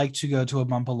much like to go to a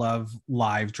Bumpa Love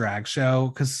live drag show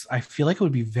because I feel like it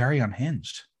would be very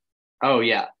unhinged. Oh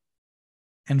yeah.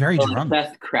 And very drunk.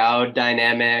 Best crowd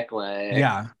dynamic, like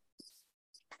yeah.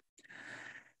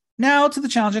 Now to the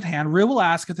challenge at hand, Rue will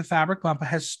ask if the fabric Bumpa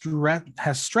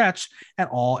has stretched at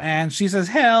all, and she says,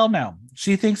 hell no.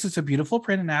 She thinks it's a beautiful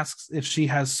print and asks if she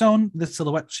has sewn the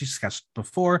silhouette she sketched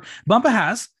before. Bumpa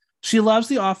has. She loves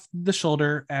the off the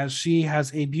shoulder as she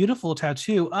has a beautiful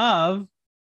tattoo of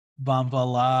Bumpa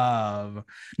Love.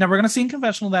 Now we're going to see in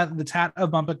confessional that the tat of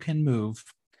Bumpa can move.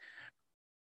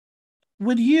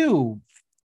 Would you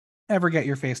ever get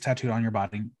your face tattooed on your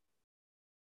body?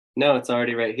 No, it's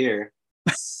already right here.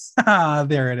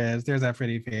 There it is. There's that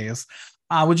pretty face.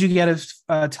 Would you get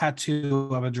a tattoo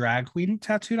of a drag queen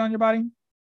tattooed on your body?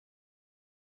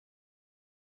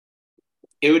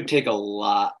 It would take a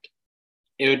lot.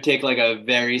 It would take like a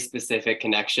very specific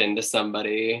connection to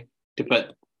somebody to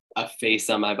put a face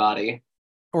on my body.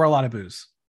 Or a lot of booze.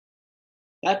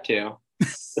 That too.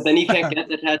 But then you can't get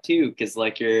the tattoo because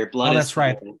like your blood. Oh, that's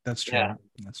right. That's true. Yeah.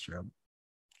 That's true.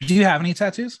 Do you have any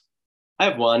tattoos? I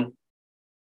have one.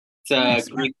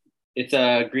 It's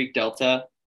a Greek delta.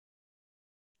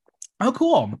 Oh,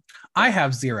 cool. I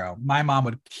have 0. My mom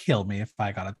would kill me if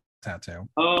I got a tattoo.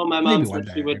 Oh, my mom said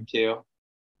she would too.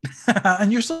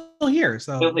 And you're still here,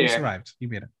 so you survived. You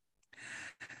made it.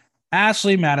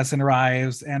 Ashley Madison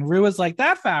arrives, and Rue is like,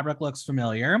 that fabric looks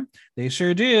familiar. They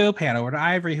sure do. Pan over to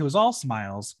Ivory, who is all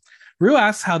smiles. Rue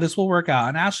asks how this will work out,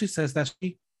 and Ashley says that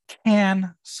she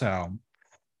can sew.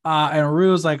 And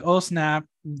Rue is like, oh, snap.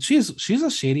 She's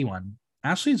a shady one.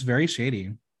 Ashley's very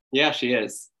shady. Yeah, she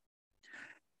is.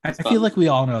 I feel like we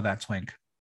all know that twink.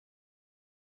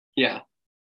 Yeah.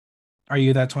 Are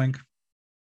you that twink?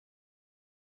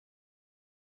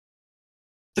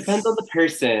 Depends on the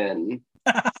person.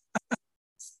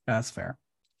 That's fair.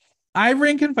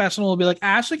 Ivory in confessional will be like,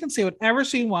 Ashley can say whatever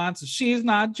she wants. She's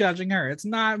not judging her. It's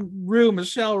not Rue,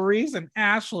 Michelle, Reese, and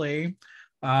Ashley.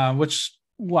 Which,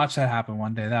 watch that happen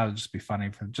one day. That would just be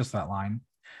funny for just that line.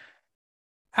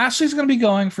 Ashley's going to be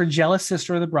going for Jealous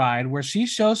Sister of the Bride, where she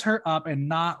shows her up and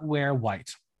not wear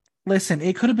white. Listen,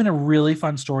 it could have been a really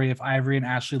fun story if Ivory and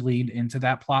Ashley leaned into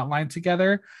that plot line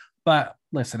together. But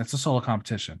listen, it's a solo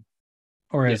competition.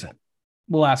 Or is it?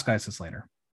 We'll ask guys this later.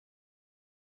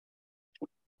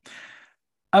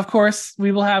 Of course,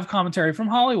 we will have commentary from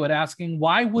Hollywood asking,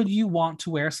 why would you want to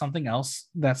wear something else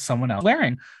that someone else is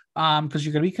wearing? Because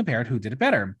you're going to be compared who did it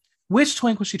better. Which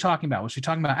twink was she talking about? Was she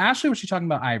talking about Ashley or was she talking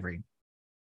about Ivory?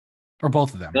 Or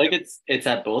both of them? I feel like it's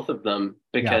at both of them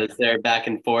because they're back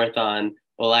and forth on,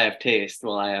 well, I have taste,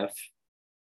 well, I have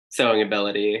sewing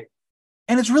ability.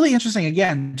 And it's really interesting,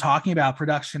 again, talking about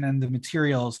production and the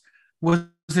materials. Was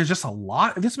there just a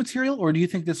lot of this material, or do you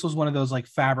think this was one of those like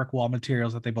fabric wall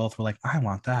materials that they both were like, I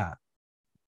want that?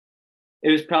 It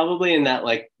was probably in that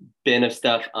like bin of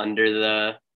stuff under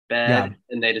the bed,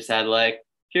 and they just had like,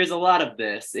 here's a lot of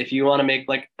this if you want to make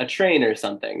like a train or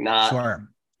something, not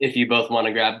if you both want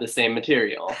to grab the same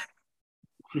material.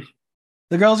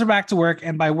 The girls are back to work,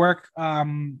 and by work,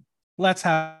 let's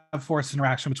have forced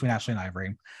interaction between Ashley and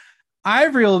Ivory.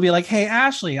 Ivory will be like, hey,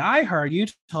 Ashley, I heard you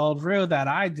told Rue that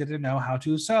I didn't know how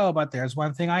to sew, but there's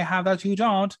one thing I have that you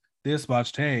don't, this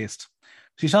much taste.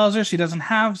 She tells her she doesn't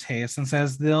have taste and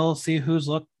says they'll see whose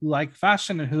look like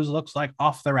fashion and whose looks like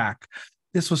off the rack.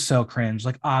 This was so cringe.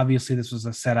 Like, obviously, this was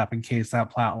a setup in case that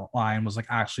plot line was like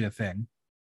actually a thing.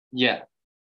 Yeah.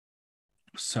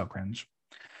 So cringe.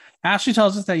 Ashley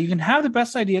tells us that you can have the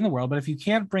best idea in the world, but if you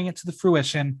can't bring it to the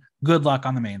fruition, good luck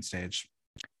on the main stage.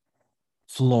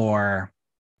 Floor.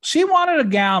 She wanted a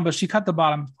gown, but she cut the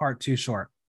bottom part too short.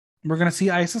 We're going to see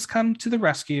Isis come to the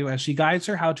rescue as she guides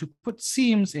her how to put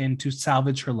seams in to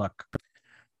salvage her look.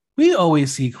 We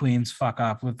always see queens fuck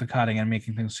up with the cutting and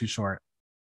making things too short.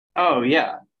 Oh,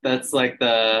 yeah. That's like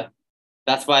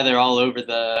that's why they're all over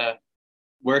the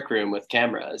workroom with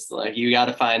cameras. Like, you got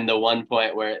to find the one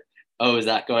point where, is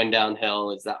that going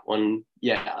downhill? Is that one?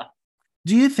 Yeah.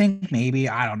 Do you think maybe,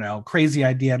 I don't know, crazy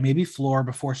idea, maybe Floor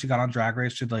before she got on Drag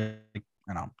Race should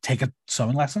take a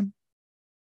sewing lesson?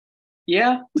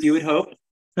 Yeah, you would hope.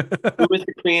 Who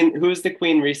was the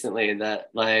queen recently that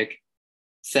like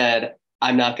said,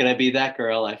 I'm not gonna be that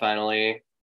girl. I finally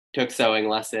took sewing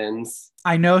lessons.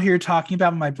 I know who you're talking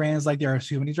about. My brain is like, there are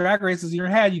too many drag races in your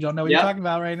head. You don't know what you're Yep, talking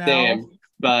about right now. same.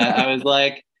 But I was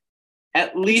like, at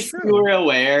It's least you true. were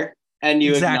aware and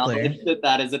you Exactly. acknowledged that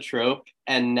that is a trope,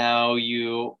 and now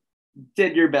you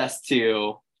did your best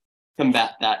to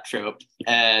combat that trope,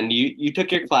 and you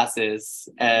took your classes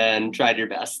and tried your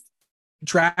best.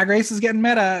 Drag race is getting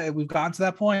meta. We've gotten to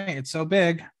that point. It's so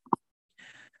big.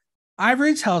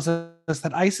 Ivory tells us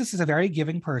that Isis is a very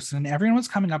giving person and everyone was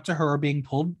coming up to her or being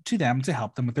pulled to them to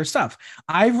help them with their stuff.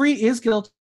 Ivory is guilty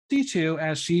too,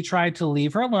 as she tried to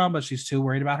leave her alone, but she's too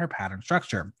worried about her pattern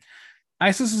structure.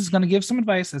 Isis is going to give some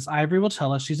advice, as Ivory will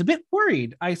tell us she's a bit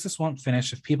worried Isis won't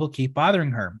finish if people keep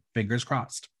bothering her. Fingers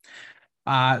crossed.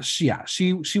 She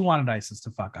wanted Isis to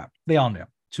fuck up. They all knew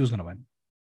she was going to win.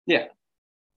 Yeah.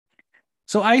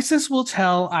 So Isis will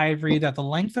tell Ivory that the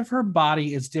length of her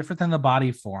body is different than the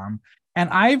body form. And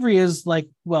Ivory is like,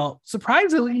 well,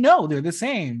 surprisingly, no, they're the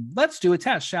same. Let's do a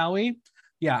test, shall we?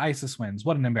 Yeah, Isis wins.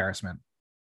 What an embarrassment.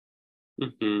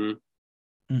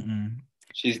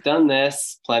 She's done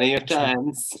this plenty of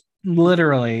times.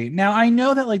 Literally. Now I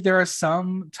know that like there are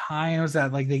some times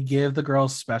that like they give the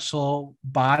girls special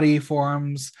body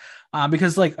forms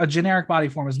because like a generic body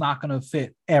form is not going to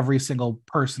fit every single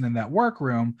person in that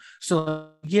workroom. So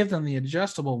give them the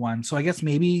adjustable one. So I guess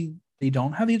maybe they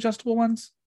don't have the adjustable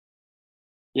ones.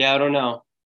 Yeah, I don't know.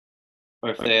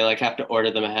 Or if they like have to order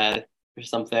them ahead or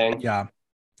something. Yeah.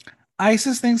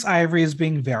 Isis thinks Ivory is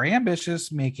being very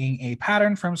ambitious, making a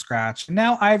pattern from scratch.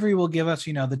 Now Ivory will give us,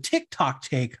 the TikTok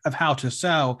take of how to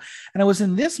sew. And it was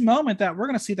in this moment that we're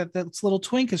going to see that this little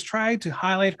twink has tried to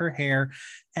highlight her hair,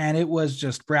 and it was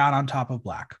just brown on top of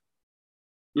black.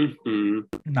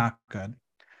 Not good.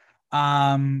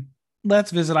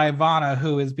 Let's visit Ivana,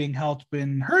 who is being helped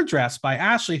in her dress by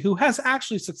Ashley, who has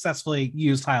actually successfully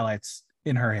used highlights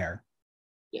in her hair.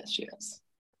 Yes, she has.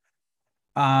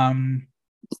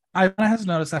 Ivana has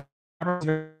noticed that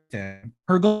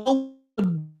her goal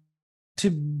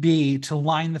would be to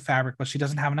line the fabric, but she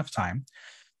doesn't have enough time.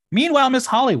 Meanwhile, Miss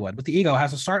Hollywood, with the ego,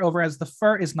 has to start over as the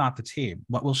fur is not the team.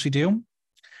 What will she do?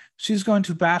 She's going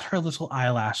to bat her little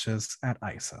eyelashes at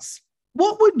Isis.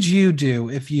 What would you do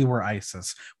if you were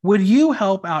Isis? Would you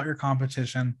help out your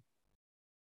competition?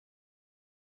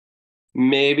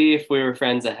 Maybe if we were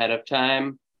friends ahead of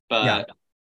time, but yeah.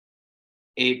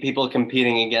 8 people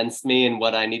competing against me, and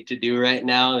what I need to do right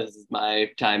now is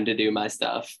my time to do my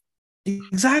stuff.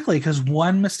 Exactly, because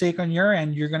one mistake on your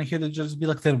end, you're going to hear the judges be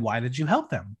like, then why did you help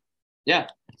them? Yeah.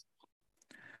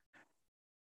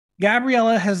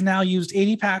 Gabriella has now used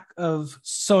 80 pack of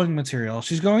sewing material.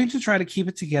 She's going to try to keep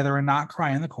it together and not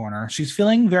cry in the corner. She's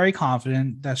feeling very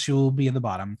confident that she will be at the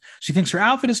bottom. She thinks her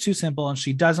outfit is too simple and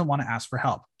she doesn't want to ask for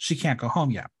help. She can't go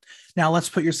home yet. Now let's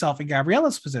put yourself in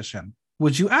Gabriella's position.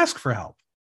 Would you ask for help?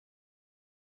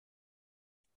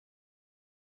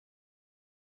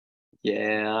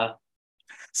 Yeah.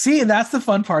 See, that's the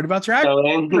fun part about Drag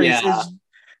Race yeah.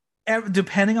 is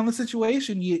depending on the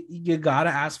situation, you got to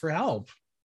ask for help.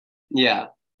 Yeah.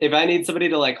 If I need somebody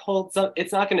to like hold some,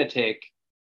 it's not going to take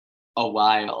a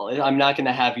while. I'm not going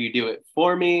to have you do it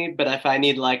for me, but if I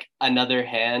need like another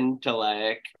hand to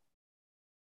like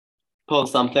pull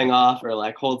something off or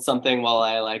like hold something while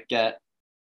I like get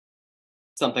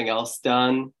something else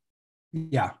done.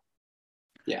 Yeah.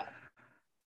 Yeah.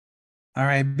 All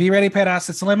right, be ready, Pedas.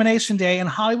 It's elimination day, and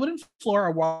Hollywood and Floor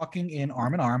are walking in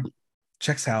arm in arm.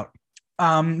 Checks out.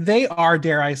 They are,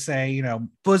 dare I say,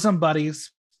 bosom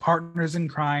buddies, partners in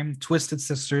crime, twisted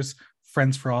sisters,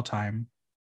 friends for all time.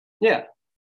 Yeah,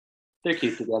 they're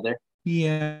cute together.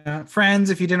 Yeah, friends.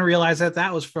 If you didn't realize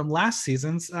that was from last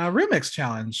season's remix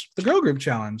challenge, the girl group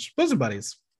challenge, bosom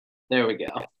buddies. There we go.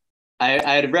 I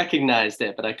had recognized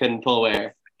it, but I couldn't pull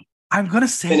where. I'm gonna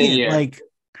say it like.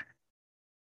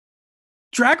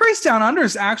 Drag Race Down Under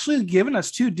has actually given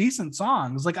us 2 decent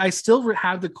songs. Like I still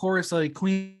have the chorus like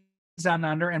Queens Down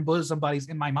Under and Bosom Buddies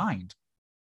in my mind.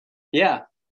 Yeah,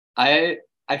 I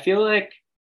feel like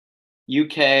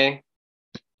UK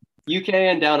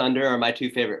and Down Under are my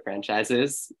 2 favorite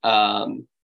franchises, and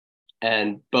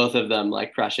both of them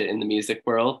like crush it in the music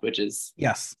world, which is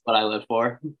what I live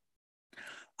for.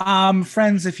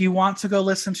 Friends, if you want to go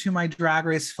listen to my Drag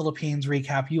Race Philippines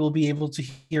recap, you will be able to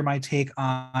hear my take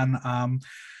on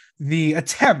the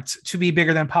attempt to be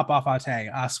bigger than Pop Off Ate.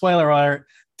 Spoiler alert,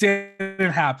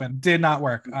 didn't happen, did not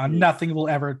work. Nothing will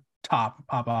ever top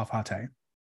Pop Off Ate.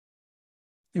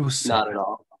 It was so not at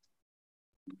all.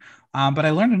 But I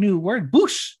learned a new word,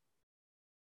 boosh.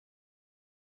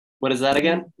 What is that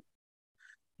again?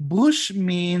 Boosh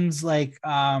means like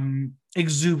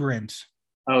exuberant.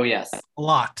 Oh, yes. A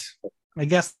lot. I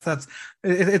guess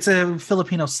it's a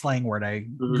Filipino slang word I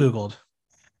Mm-hmm. Googled.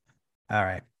 All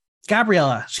right.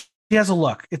 Gabriella, she has a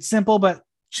look. It's simple, but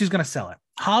she's going to sell it.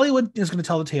 Hollywood is going to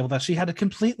tell the table that she had to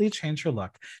completely change her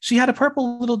look. She had a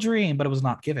purple little dream, but it was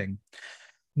not giving.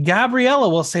 Gabriella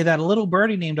will say that a little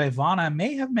birdie named Ivana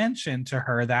may have mentioned to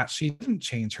her that she didn't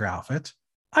change her outfit.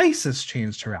 Isis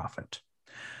changed her outfit.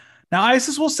 Now,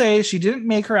 Isis will say she didn't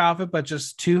make her outfit, but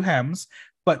just two hems.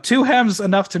 But two hems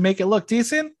enough to make it look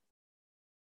decent?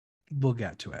 We'll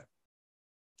get to it.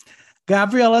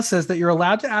 Gabriella says that you're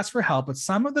allowed to ask for help, but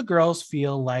some of the girls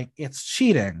feel like it's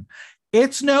cheating.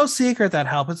 It's no secret that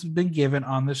help has been given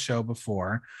on the show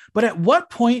before, but at what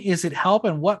point is it help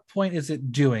and what point is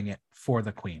it doing it for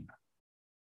the queen?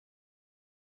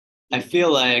 I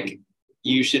feel like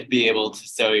you should be able to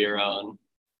sew your own.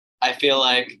 I feel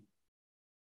like,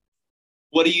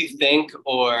 what do you think?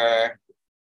 Or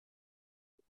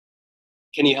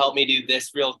can you help me do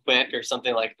this real quick or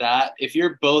something like that? If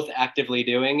you're both actively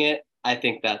doing it, I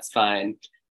think that's fine.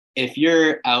 If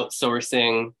you're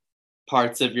outsourcing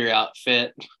parts of your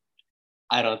outfit,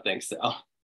 I don't think so.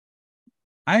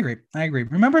 I agree.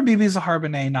 Remember BB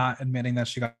Zaharbane not admitting that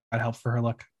she got help for her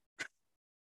look?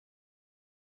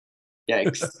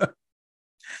 Yikes.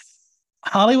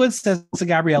 Hollywood says to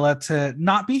Gabriella to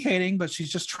not be hating, but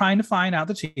she's just trying to find out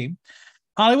the team.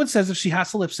 Hollywood says if she has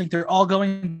to lip sync, they're all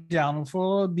going down. And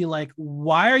Flora would be like,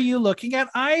 why are you looking at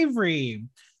Ivory?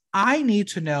 I need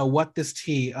to know what this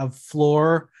tea of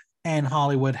Floor and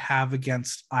Hollywood have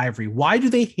against Ivory. Why do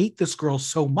they hate this girl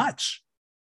so much?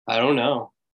 I don't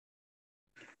know.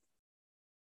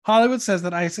 Hollywood says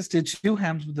that Isis did two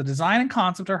hems, but the design and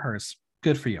concept are hers.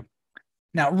 Good for you.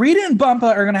 Now, Rita and Bumpa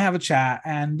are going to have a chat,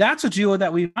 and that's a duo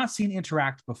that we've not seen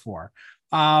interact before.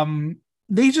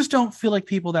 They just don't feel like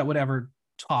people that would ever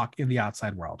talk in the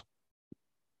outside world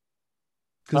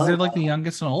because they're like the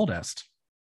youngest and oldest.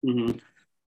 Mm-hmm.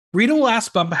 Rita will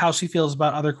ask Bumpa how she feels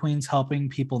about other queens helping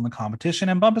people in the competition,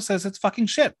 and Bumpa says it's fucking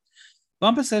shit.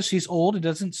 Bumpa says she's old and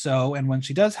doesn't sew, and when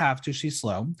she does have to, she's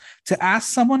slow. To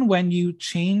ask someone when you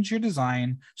change your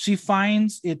design, she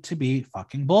finds it to be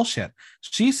fucking bullshit.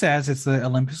 She says it's the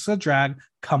Olympics of drag,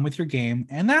 come with your game,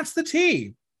 and that's the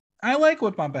tea. I like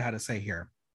what Bumpa had to say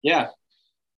here. Yeah.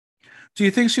 Do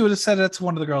you think she would have said it to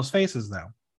one of the girls' faces,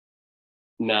 though?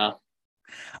 No.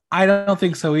 I don't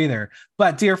think so either.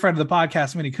 But dear friend of the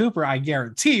podcast, Minnie Cooper, I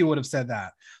guarantee you would have said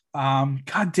that.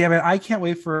 God damn it. I can't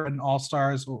wait for an All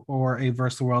Stars or a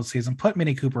Versus the World season. Put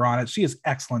Minnie Cooper on it. She is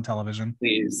excellent television.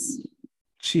 Please.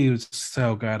 She was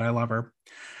so good. I love her.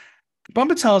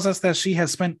 Bumpa tells us that she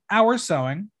has spent hours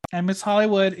sewing, and Miss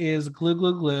Hollywood is glue,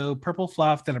 glue, glue, purple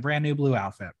fluffed, and a brand new blue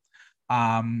outfit.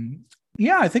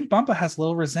 Yeah, I think Bumpa has a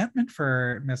little resentment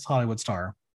for Miss Hollywood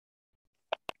star.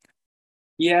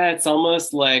 Yeah, it's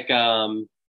almost like the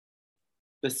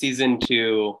season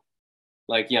 2,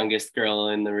 like youngest girl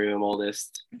in the room,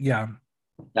 oldest. Yeah,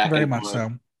 very much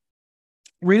so.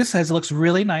 Rita says it looks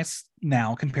really nice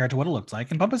now compared to what it looked like,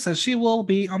 and Bumpa says she will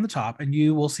be on the top and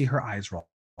you will see her eyes roll.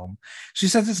 She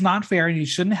says it's not fair and you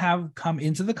shouldn't have come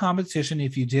into the competition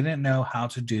if you didn't know how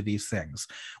to do these things,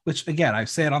 which again, I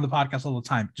say it on the podcast all the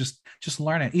time. Just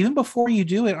learn it. Even before you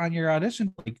do it on your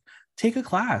audition, like take a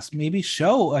class, maybe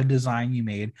show a design you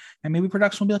made, and maybe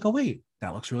production will be like, oh, wait,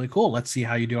 that looks really cool. Let's see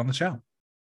how you do on the show.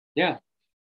 Yeah.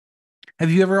 Have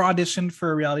you ever auditioned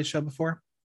for a reality show before?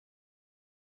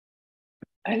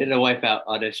 I did a Wipeout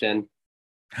audition.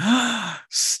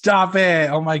 Stop it.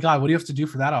 Oh my God. What do you have to do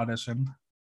for that audition?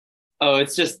 Oh,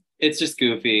 it's just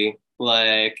goofy,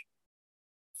 like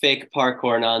fake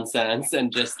parkour nonsense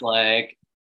and just like,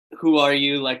 who are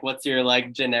you? Like, what's your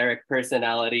like generic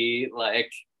personality,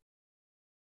 like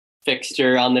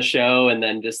fixture on the show? And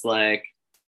then just like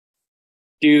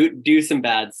do some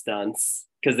bad stunts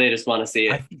because they just want to see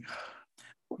it.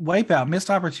 Wipeout,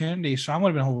 missed opportunity. Sean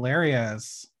would have been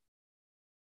hilarious.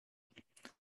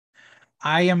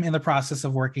 I am in the process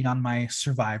of working on my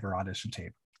Survivor audition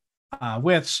tape,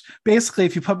 which basically,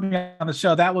 if you put me on the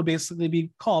show, that would basically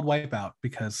be called Wipeout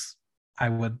because I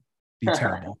would be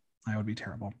terrible. I would be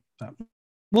terrible. So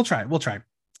we'll try.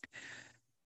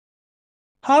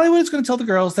 Hollywood is going to tell the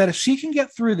girls that if she can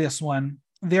get through this one,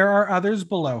 there are others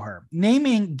below her,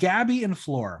 naming Gabby and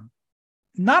Floor.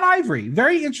 Not Ivory.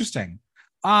 Very interesting.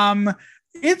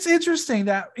 It's interesting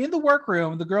that in the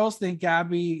workroom, the girls think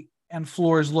Gabby and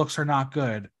Floor's looks are not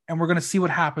good. And we're going to see what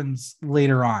happens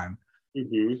later on.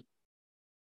 Mm-hmm.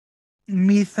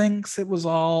 Methinks it was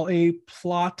all a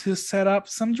plot to set up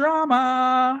some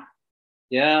drama.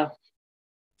 Yeah.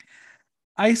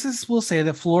 Isis will say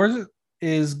that Floor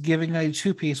is giving a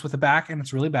two-piece with a back, and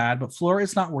it's really bad, but Flora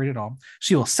is not worried at all.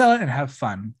 She will sell it and have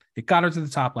fun. It got her to the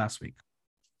top last week.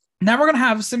 Now we're going to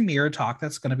have some mirror talk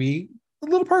that's going to be a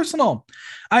little personal.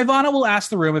 Ivana will ask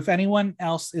the room if anyone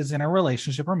else is in a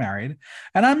relationship or married.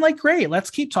 And I'm like, great, let's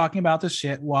keep talking about this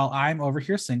shit while I'm over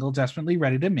here single, desperately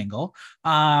ready to mingle.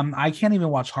 I can't even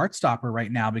watch Heartstopper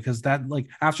right now because that, like,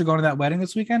 after going to that wedding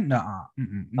this weekend, no,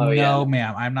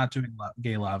 ma'am, I'm not doing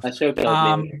gay love. That show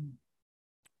killed me.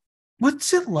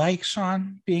 What's it like,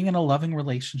 Sean, being in a loving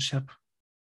relationship?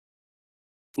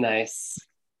 Nice.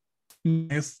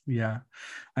 Yeah,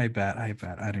 I bet.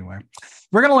 Anyway,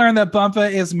 we're going to learn that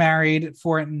Bumpa is married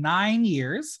for 9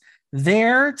 years.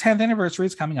 Their 10th anniversary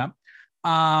is coming up.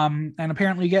 And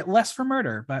apparently get less for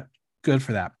murder, but good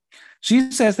for that.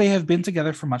 She says they have been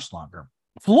together for much longer.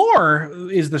 Floor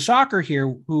is the shocker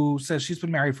here, who says she's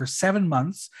been married for 7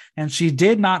 months, and she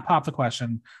did not pop the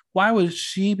question. Why would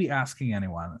she be asking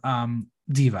anyone?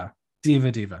 Diva.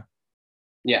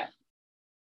 Yeah.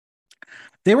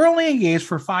 They were only engaged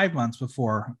for 5 months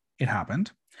before it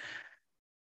happened.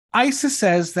 Isis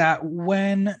says that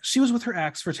when she was with her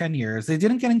ex for 10 years, they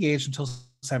didn't get engaged until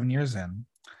 7 years in.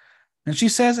 And she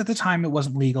says at the time it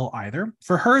wasn't legal either.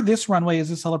 For her, this runway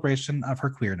is a celebration of her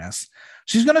queerness.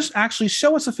 She's going to actually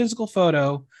show us a physical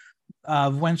photo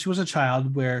of when she was a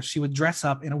child where she would dress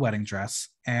up in a wedding dress,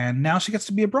 and now she gets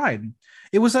to be a bride.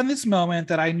 It was in this moment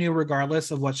that I knew, regardless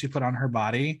of what she put on her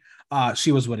body,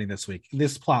 she was winning this week.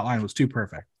 This plot line was too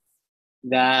perfect.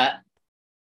 That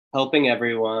helping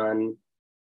everyone,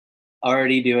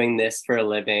 already doing this for a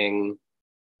living,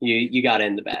 you got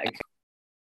in the bag.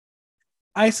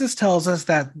 Isis tells us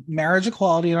that marriage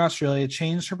equality in Australia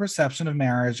changed her perception of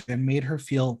marriage and made her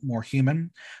feel more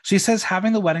human. She says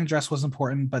having the wedding dress was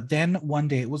important, but then one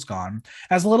day it was gone.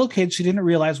 As a little kid, she didn't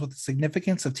realize what the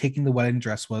significance of taking the wedding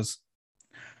dress was.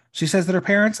 She says that her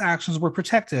parents' actions were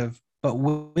protective, but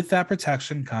with that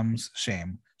protection comes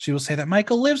shame. She will say that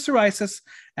Michael lives through Isis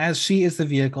as she is the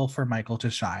vehicle for Michael to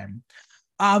shine.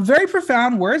 Very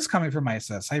profound words coming from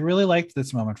Isis. I really liked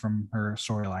this moment from her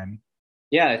storyline.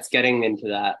 Yeah, it's getting into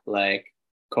that, like,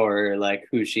 core, like,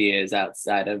 who she is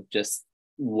outside of just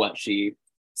what she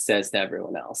says to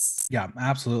everyone else. Yeah,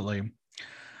 absolutely.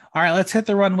 All right, let's hit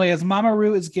the runway as Mama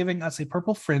Ru is giving us a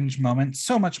purple fringe moment.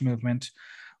 So much movement.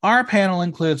 Our panel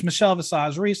includes Michelle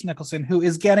Visage, Reese Nicholson, who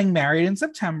is getting married in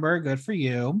September. Good for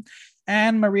you.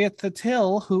 And Maria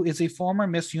Thatil, who is a former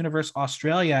Miss Universe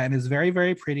Australia and is very,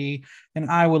 very pretty. And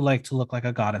I would like to look like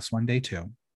a goddess one day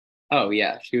too. Oh,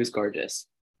 yeah, she was gorgeous.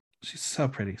 She's so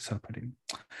pretty, so pretty.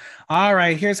 All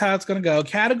right, here's how it's going to go.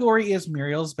 Category is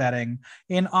Muriel's betting.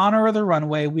 In honor of the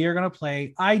runway, we are going to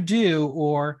play I Do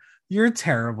or You're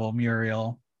Terrible,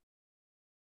 Muriel.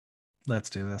 Let's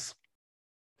do this.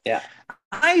 Yeah.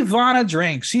 Ivana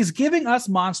drink. She's giving us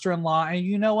Monster-in-Law, and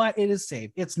you know what? It is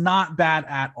safe. It's not bad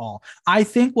at all. I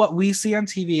think what we see on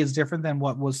TV is different than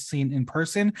what was seen in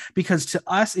person, because to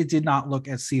us, it did not look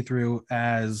as see-through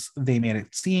as they made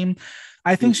it seem.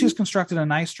 I think she's constructed a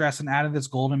nice dress and added this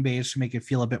golden beige to make it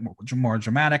feel a bit more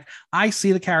dramatic. I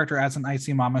see the character as an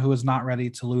icy mama who is not ready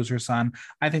to lose her son.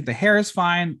 I think the hair is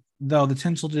fine, though the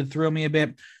tinsel did throw me a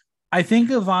bit. I think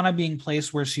Ivana being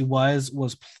placed where she was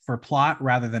for plot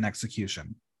rather than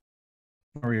execution.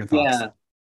 What are your thoughts?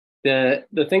 Yeah.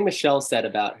 The thing Michelle said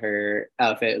about her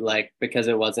outfit, like, because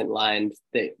it wasn't lined,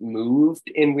 that moved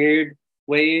in weird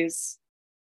ways.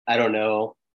 I don't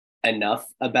know enough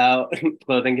about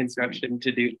clothing construction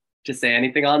to say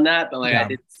anything on that, but like, yeah. I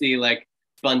did see like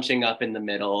bunching up in the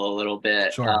middle a little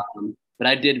bit. Sure. But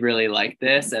I did really like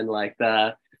this, and like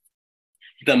the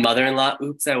mother-in-law,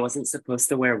 oops, I wasn't supposed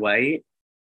to wear white.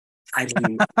 I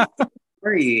didn't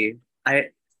worry.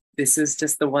 This is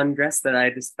just the one dress that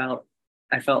I just felt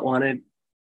I wanted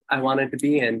to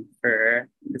be in for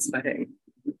this wedding.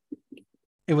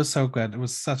 It was so good. It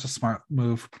was such a smart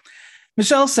move.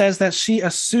 Michelle says that she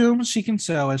assumes she can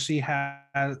sew, as she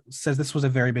says this was a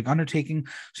very big undertaking.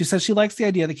 She says she likes the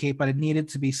idea of the cape, but it needed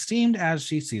to be steamed as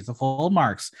she sees the fold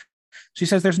marks. She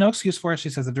says there's no excuse for it. She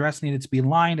says the dress needed to be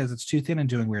lined as it's too thin and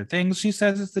doing weird things. She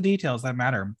says it's the details that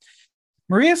matter.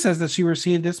 Maria says that she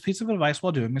received this piece of advice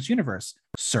while doing Miss Universe: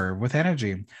 serve with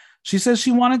energy. She says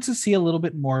she wanted to see a little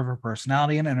bit more of her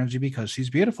personality and energy because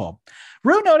she's beautiful.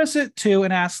 Rue noticed it too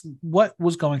and asked what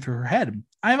was going through her head.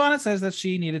 Ivana says that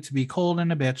she needed to be cold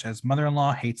and a bitch as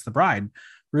mother-in-law hates the bride.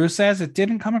 Rue says it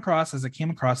didn't come across as it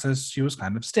came across as she was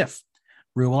kind of stiff.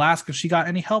 Rue will ask if she got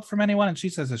any help from anyone, and she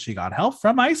says that she got help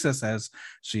from Isis as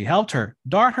she helped her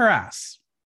dart her ass.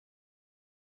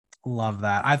 Love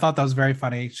that. I thought that was very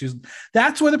funny.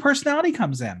 That's where the personality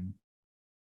comes in.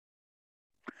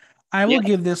 I will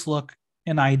give this look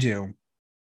an I do.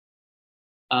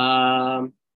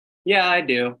 Yeah, I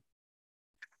do.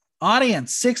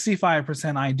 Audience,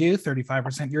 65% I do,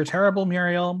 35% you're terrible,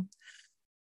 Muriel.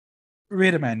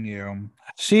 Read a menu.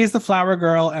 She's the flower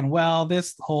girl, and well,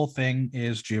 this whole thing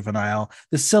is juvenile.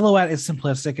 The silhouette is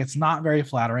simplistic. It's not very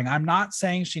flattering. I'm not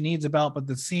saying she needs a belt, but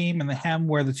the seam and the hem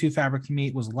where the two fabrics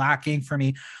meet was lacking for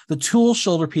me. The tulle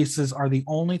shoulder pieces are the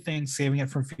only thing saving it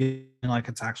from feeling like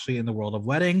it's actually in the world of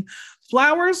wedding.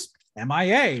 Flowers,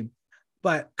 MIA.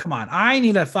 But come on, I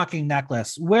need a fucking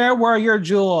necklace. Where were your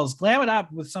jewels? Glam it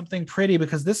up with something pretty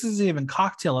because this isn't even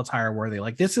cocktail attire worthy.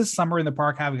 Like, this is summer in the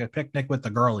park having a picnic with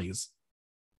the girlies.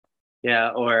 Yeah,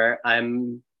 or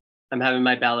I'm having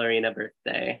my ballerina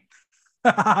birthday.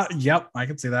 Yep, I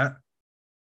can see that.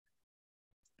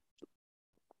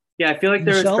 Yeah, I feel like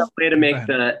there was some way to Go make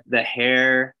ahead. the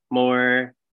hair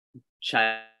more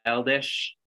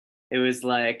childish. It was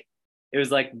like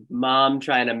mom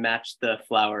trying to match the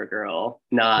flower girl,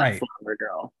 not Right. flower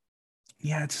girl.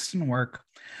 Yeah, it just didn't work.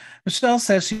 Michelle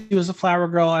says she was a flower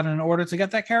girl, and in order to get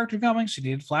that character going, she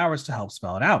needed flowers to help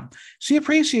spell it out. She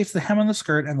appreciates the hem on the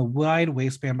skirt and the wide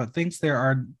waistband, but thinks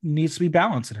needs to be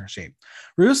balance in her shape.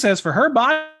 Rue says for her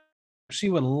body, she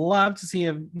would love to see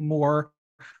more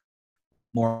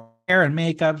hair and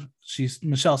makeup.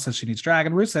 Michelle says she needs drag,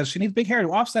 and Rue says she needs big hair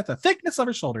to offset the thickness of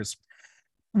her shoulders.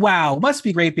 Wow, must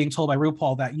be great being told by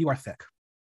RuPaul that you are thick.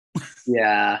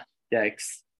 Yeah,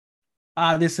 yikes.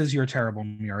 This is your terrible,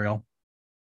 Muriel.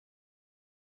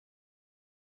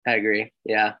 I agree.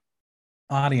 Yeah.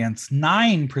 Audience,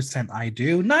 9% I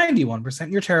do,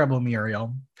 91% you're terrible,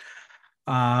 Muriel.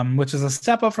 Which is a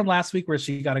step up from last week where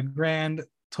she got a grand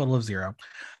total of 0.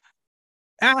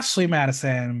 Ashley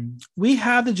Madison, we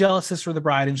have the jealous sister of the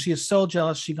bride, and she is so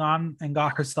jealous she gone and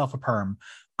got herself a perm.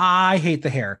 I hate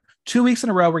the hair. 2 weeks in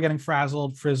a row, we're getting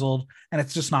frazzled, frizzled, and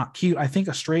it's just not cute. I think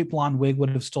a straight blonde wig would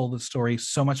have stole the story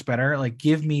so much better. Like,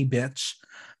 give me bitch.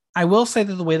 I will say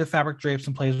that the way the fabric drapes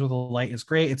and plays with the light is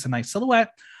great. It's a nice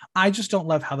silhouette. I just don't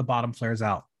love how the bottom flares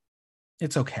out.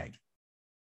 It's okay.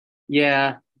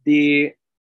 Yeah, the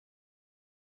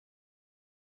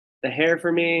hair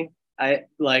for me, I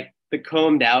like the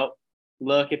combed out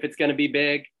look. If it's gonna be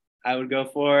big, I would go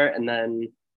for, and then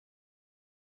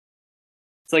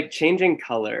it's like changing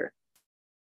color.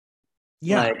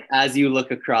 Yeah. Like as you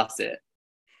look across it.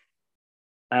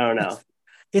 I don't know.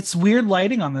 It's weird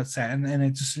lighting on the set, and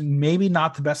it's just maybe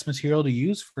not the best material to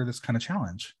use for this kind of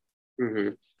challenge.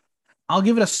 Mm-hmm. I'll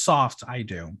give it a soft I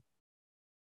do.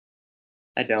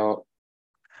 I don't.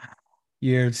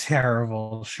 You're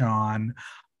terrible, Sean.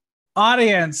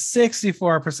 Audience,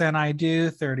 64% I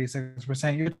do,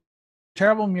 36% you're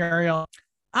terrible, Muriel.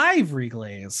 Ivory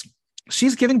glaze.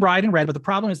 She's giving bride in red, but the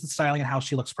problem is the styling and how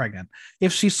she looks pregnant.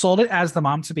 If she sold it as the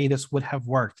mom to be, this would have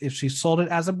worked. If she sold it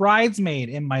as a bridesmaid,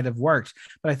 it might have worked.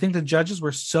 But I think the judges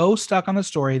were so stuck on the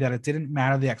story that it didn't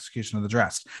matter the execution of the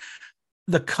dress.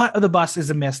 The cut of the bust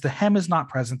is a miss. The hem is not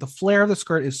present. The flare of the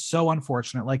skirt is so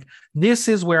unfortunate. Like, this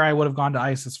is where I would have gone to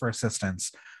Isis for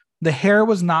assistance. The hair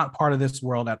was not part of this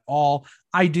world at all.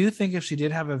 I do think if she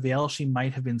did have a veil, she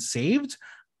might have been saved.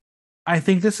 I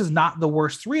think this is not the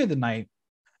worst 3 of the night,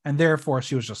 and therefore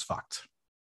she was just fucked.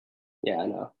 Yeah, I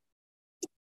know.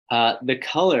 The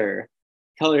color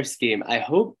scheme. I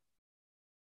hope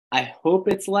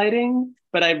it's lighting,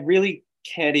 but I really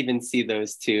can't even see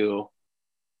those two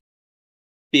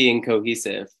being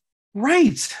cohesive.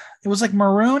 Right. It was like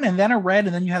maroon and then a red,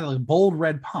 and then you had a bold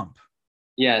red pump.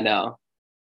 Yeah, no.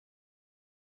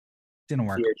 Didn't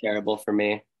work. You're terrible for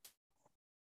me.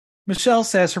 Michelle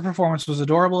says her performance was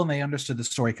adorable and they understood the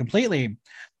story completely.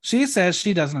 She says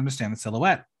she doesn't understand the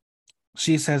silhouette.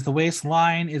 She says the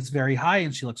waistline is very high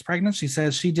and she looks pregnant. She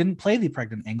says she didn't play the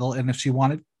pregnant angle, and if she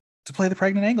wanted to play the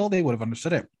pregnant angle, they would have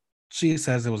understood it. She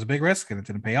says it was a big risk and it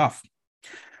didn't pay off.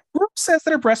 Brooke says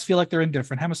that her breasts feel like they're in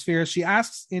different hemispheres. She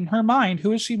asks in her mind,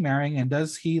 who is she marrying and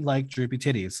does he like droopy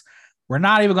titties? We're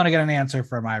not even going to get an answer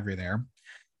from Ivory there.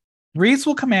 Reese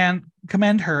will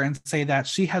commend her and say that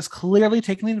she has clearly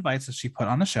taken the advice that she put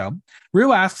on the show.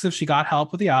 Rue asks if she got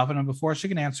help with the outfit, and before she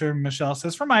can answer, Michelle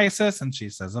says from Isis, and she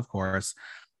says, of course.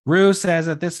 Rue says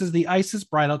that this is the Isis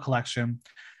bridal collection,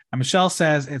 and Michelle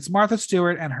says it's Martha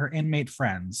Stewart and her inmate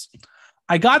friends.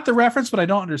 I got the reference, but I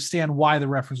don't understand why the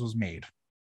reference was made.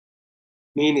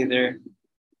 Me neither.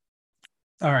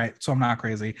 All right, so I'm not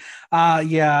crazy.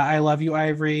 Yeah, I love you,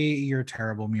 Ivory. You're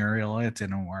terrible, Muriel. It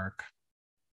didn't work.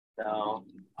 No.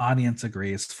 Audience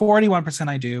agrees. 41%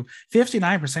 I do.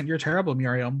 59% you're terrible,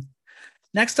 Muriel.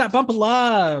 Next up, Bump of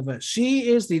Love. She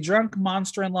is the drunk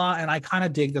monster-in-law, and I kind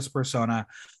of dig this persona.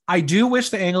 I do wish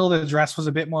the angle of the dress was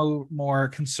a bit more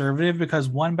conservative, because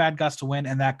one bad gust of wind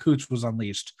and that cooch was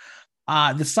unleashed.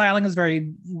 The styling is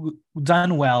very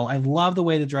done well. I love the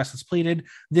way the dress is pleated.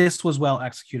 This was well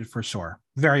executed for sure.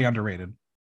 Very underrated.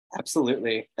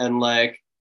 Absolutely. And like,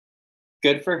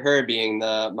 good for her being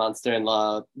the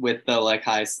monster-in-law with the like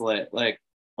high slit. Like,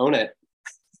 own it.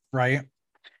 Right.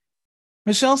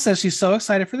 Michelle says she's so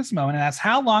excited for this moment and asks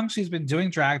how long she's been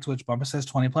doing drag, to which Bumpa says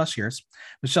 20 plus years.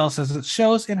 Michelle says it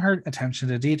shows in her attention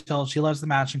to detail. She loves the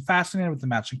matching, fascinated with the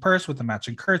matching purse, with the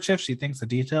matching kerchief. She thinks the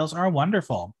details are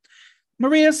wonderful.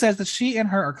 Maria says that she and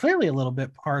her are clearly a little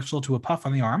bit partial to a puff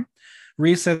on the arm.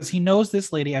 Reese says he knows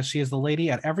this lady as she is the lady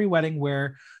at every wedding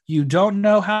where you don't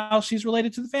know how she's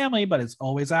related to the family, but is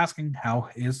always asking how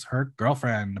is her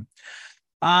girlfriend.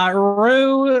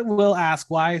 Rue will ask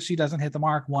why she doesn't hit the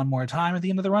mark one more time at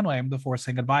the end of the runway before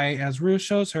saying goodbye, as Rue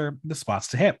shows her the spots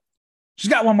to hit.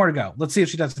 She's got one more to go. Let's see if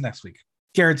she does it next week.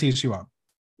 Guarantees she won't.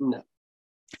 No.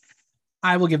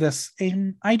 I will give this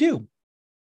a I do.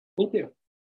 Me too.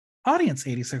 Audience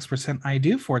 86% I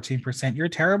do, 14% you're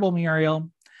terrible,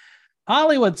 Muriel.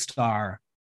 Hollywood star.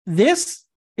 This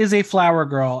is a flower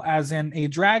girl, as in a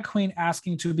drag queen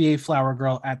asking to be a flower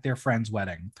girl at their friend's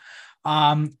wedding.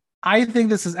 I think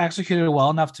this is executed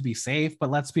well enough to be safe, but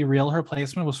let's be real, her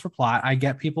placement was for plot. I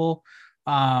get people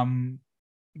wanted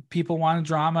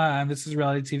drama, and this is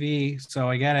reality TV, so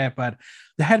I get it, but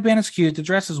the headband is cute. The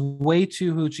dress is way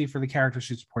too hoochie for the character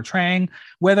she's portraying.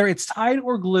 Whether it's tied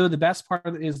or glued, the best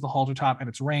part is the halter top and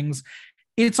its rings.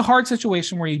 It's a hard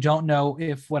situation where you don't know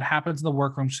if what happens in the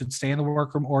workroom should stay in the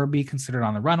workroom or be considered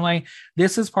on the runway.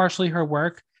 This is partially her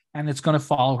work, and it's going to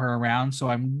follow her around. So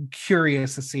I'm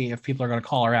curious to see if people are going to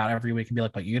call her out every week and be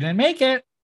like, but you didn't make it.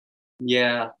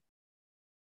 Yeah.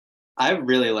 I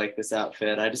really like this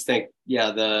outfit. I just think,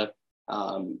 yeah, the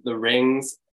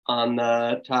rings on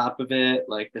the top of it,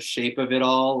 like the shape of it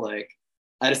all, like,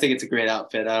 I just think it's a great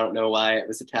outfit. I don't know why it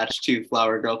was attached to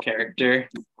Flower Girl character.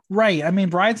 Right. I mean,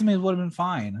 Bridesmaids would have been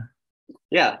fine.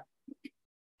 Yeah.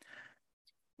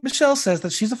 Michelle says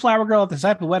that she's a flower girl at the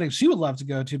type of wedding she would love to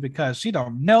go to because she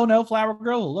don't know no flower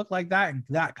girl who look like that in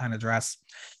that kind of dress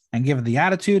and give it the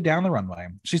attitude down the runway.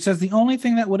 She says the only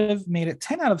thing that would have made it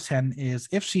 10 out of 10 is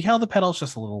if she held the pedals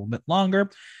just a little bit longer.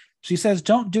 She says,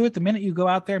 don't do it the minute you go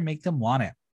out there, make them want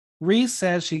it. Reese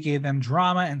says she gave them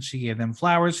drama and she gave them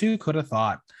flowers. Who could have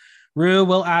thought? Rue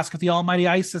will ask if the almighty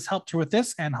Isis helped her with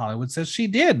this, and Hollywood says she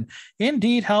did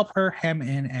indeed help her hem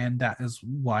in, and that is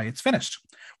why it's finished.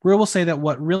 Rue will say that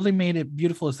what really made it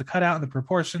beautiful is the cutout and the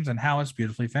proportions and how it's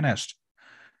beautifully finished.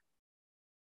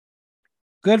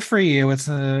 Good for you. It's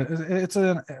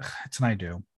an I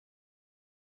do.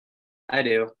 I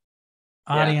do.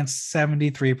 Audience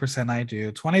 73% I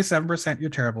do. 27% you're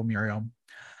terrible, Muriel.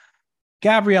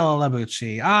 Gabriella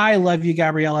Labucci. I love you,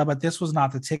 Gabriella, but this was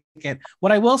not the ticket.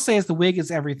 What I will say is the wig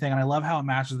is everything, and I love how it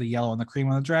matches the yellow and the cream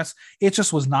on the dress. It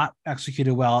just was not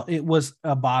executed well. It was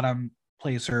a bottom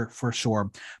placer for sure.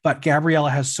 But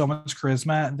Gabriella has so much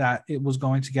charisma that it was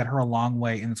going to get her a long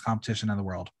way in this competition in the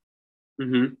world.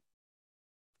 Mm-hmm.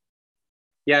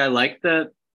 Yeah, I like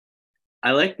the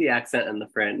accent and the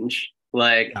fringe.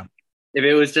 Like, yeah. If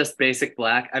it was just basic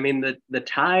black, I mean, the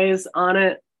ties on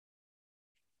it,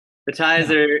 the ties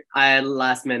are, I had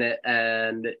last minute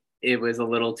and it was a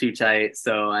little too tight,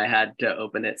 so I had to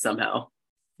open it somehow.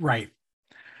 Right.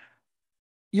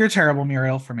 You're terrible,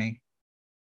 Muriel, for me.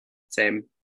 Same.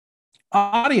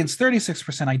 Audience,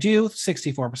 36% I do,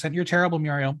 64% you're terrible,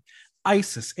 Muriel.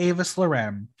 Isis, Avis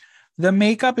Loren. The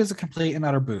makeup is a complete and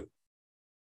utter boot.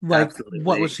 Like, absolutely.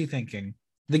 What was she thinking?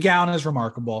 The gown is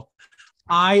remarkable.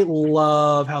 I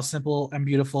love how simple and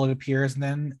beautiful it appears, and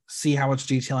then see how much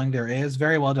detailing there is.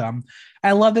 Very well done.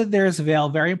 I love that there's a veil,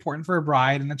 very important for a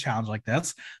bride in a challenge like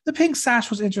this. The pink sash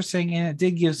was interesting, and it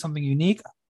did give something unique.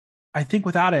 I think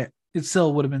without it, it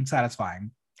still would have been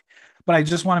satisfying. But I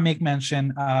just want to make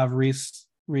mention of Reese's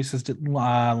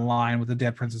line with the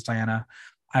dead Princess Diana.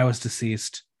 I was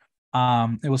deceased.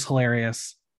 It was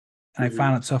hilarious. And I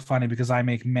found it so funny because I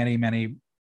make many, many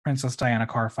Princess Diana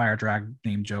car fire drag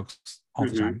name jokes all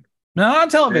the time. Not on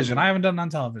television. I haven't done it on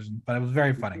television, but it was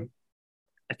very funny.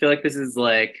 I feel like this is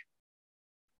like,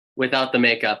 without the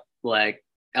makeup, like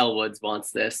Elle Woods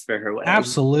wants this for her wedding.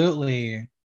 Absolutely.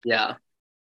 Yeah.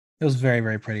 It was very,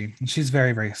 very pretty. And she's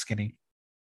very, very skinny.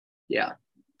 Yeah.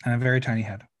 And a very tiny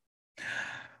head.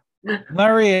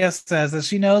 Maria says that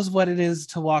she knows what it is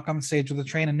to walk on stage with a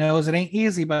train and knows it ain't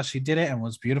easy, but she did it and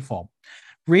was beautiful.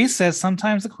 Reese says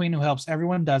sometimes the queen who helps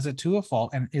everyone does it to a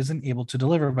fault and isn't able to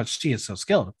deliver, but she is so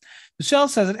skilled. Michelle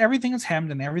says that everything is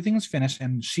hemmed and everything is finished,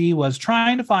 and she was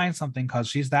trying to find something because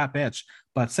she's that bitch,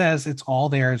 but says it's all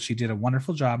there. She did a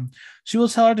wonderful job. She will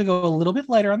tell her to go a little bit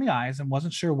lighter on the eyes and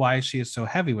wasn't sure why she is so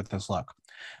heavy with this look.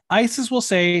 Isis will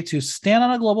say to stand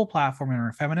on a global platform in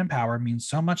her feminine power means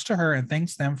so much to her and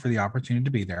thanks them for the opportunity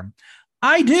to be there.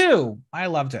 I do. I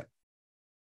loved it.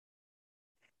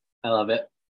 I love it.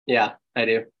 Yeah, I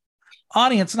do.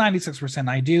 Audience 96%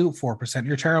 I do, 4%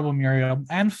 you're terrible, Muriel.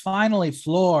 And finally,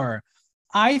 Floor.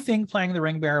 I think playing the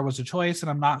ring bearer was a choice, and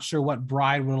I'm not sure what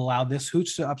bride would allow this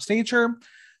hooch to upstage her.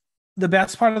 The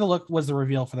best part of the look was the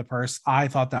reveal for the purse. I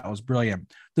thought that was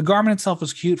brilliant. The garment itself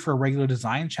was cute for a regular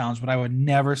design challenge, but I would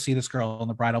never see this girl in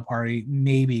the bridal party,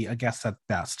 maybe a guest at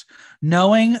best.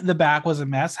 Knowing the back was a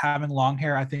mess, having long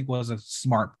hair, I think was a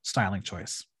smart styling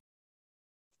choice.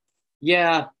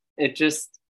 Yeah, it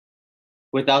just,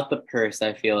 without the purse,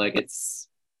 I feel like it's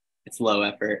low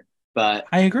effort, but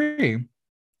I agree.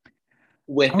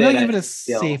 With I'm gonna give it a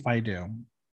safe I do.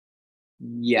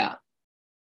 Yeah,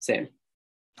 same.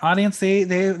 Audience,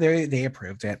 they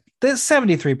approved it. This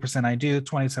 73% I do,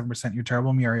 27% you're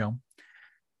terrible, Muriel.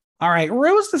 All right,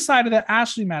 Rose decided that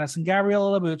Ashley Madison,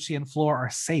 Gabriella Labucci, and Floor are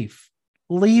safe,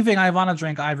 leaving Ivana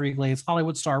Drink, Ivory Glaze,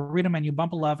 Hollywood Star, Rita Menu,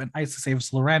 Bump of Love, and Isis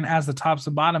Avis Loren as the tops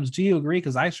and bottoms. Do you agree?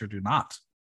 Because I sure do not.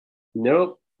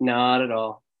 Nope, not at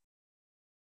all.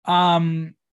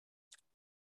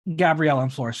 Gabriella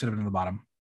and Floor should have been in the bottom.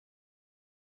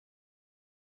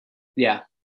 Yeah.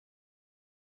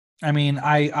 I mean,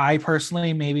 I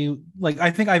personally maybe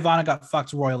I think Ivana got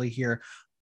fucked royally here.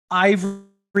 Ivory,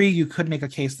 you could make a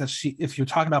case that if you're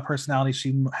talking about personality,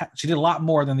 she did a lot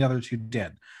more than the other two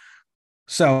did.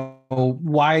 So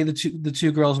why the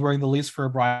two girls wearing the least for a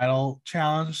bridal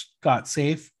challenge got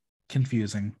safe?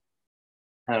 Confusing.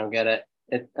 I don't get it.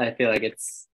 I feel like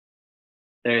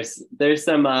there's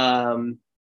some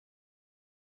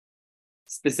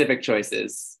specific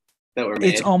choices that were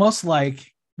made. It's almost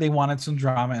like they wanted some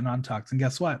drama and Untucked, and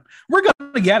guess what? We're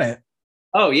gonna get it.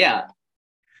 Oh yeah.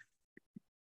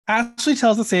 Ashley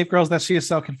tells the safe girls that she is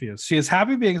so confused. She is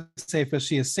happy being safe, but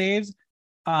she is saved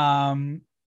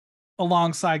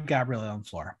alongside Gabriella on the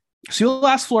floor. She will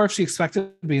ask Floor if she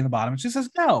expected to be in the bottom, and she says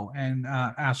no. And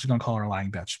Ashley's gonna call her a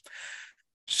lying bitch.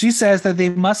 She says that they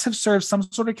must have served some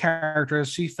sort of characters.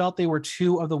 She felt they were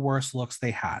two of the worst looks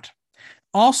they had.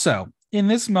 Also, in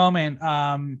this moment,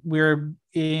 we're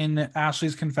in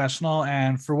Ashley's confessional,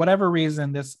 and for whatever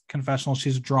reason, this confessional,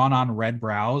 she's drawn on red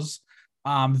brows.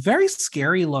 Very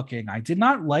scary looking. I did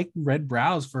not like red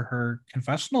brows for her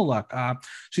confessional look.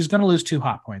 She's going to lose 2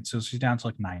 hot points, so she's down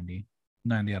to 90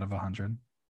 out of 100.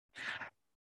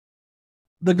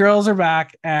 The girls are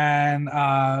back, and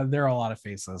there are a lot of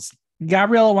faces.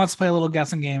 Gabriella wants to play a little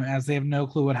guessing game as they have no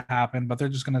clue what happened, but they're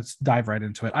just going to dive right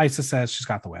into it. Isis says she's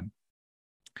got the win.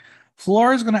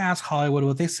 Flora is going to ask Hollywood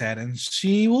what they said, and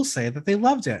she will say that they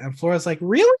loved it. And Flora's like,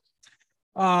 really?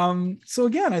 So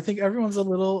again, I think everyone's a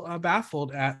little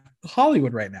baffled at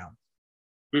Hollywood right now.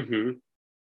 Mm-hmm.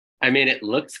 I mean, it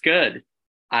looks good.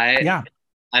 I'm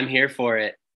here for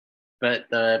it. But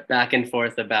the back and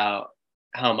forth about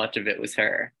how much of it was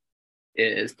her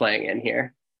is playing in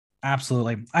here.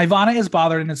 Absolutely. Ivana is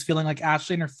bothered and is feeling like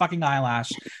Ashley in her fucking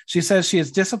eyelash. She says she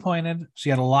is disappointed. She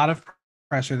had a lot of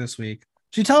pressure this week.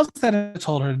 She tells us that it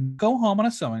told her to go home on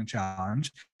a sewing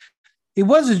challenge. It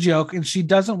was a joke, and she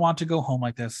doesn't want to go home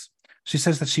like this. She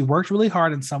says that she worked really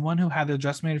hard, and someone who had the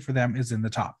dress made for them is in the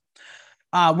top.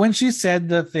 When she said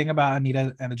the thing about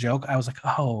Anita and a joke, I was like,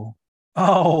 oh,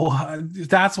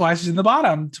 that's why she's in the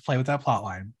bottom, to play with that plot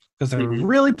line, because they're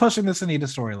really pushing this Anita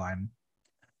storyline.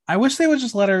 I wish they would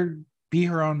just let her be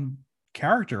her own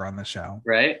character on the show.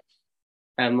 Right?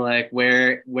 I'm like,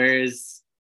 where is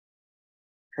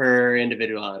her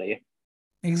individuality?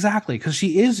 Exactly, because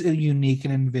she is a unique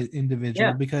and individual.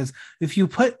 Yeah. Because if you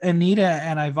put Anita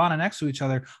and Ivana next to each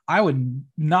other, I would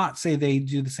not say they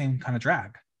do the same kind of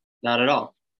drag. Not at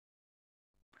all.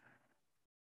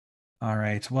 All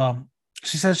right. Well,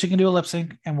 she says she can do a lip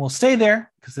sync, and we'll stay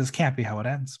there because this can't be how it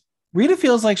ends. Rita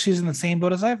feels like she's in the same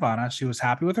boat as Ivana. She was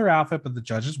happy with her outfit, but the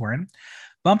judges weren't.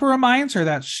 Bumper reminds her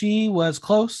that she was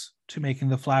close to making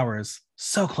the flowers.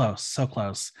 So close, so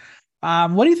close.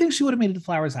 What do you think she would have made the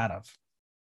flowers out of?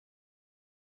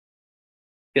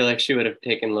 I feel like she would have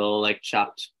taken little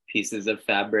chopped pieces of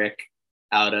fabric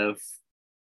out of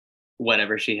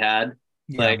whatever she had.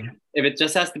 Yeah. Like if it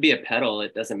just has to be a petal,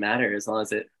 it doesn't matter as long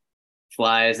as it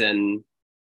flies and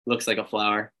looks like a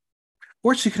flower.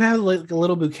 Or she could have like a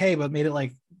little bouquet, but made it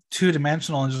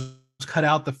 2-dimensional and just cut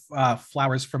out the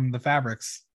flowers from the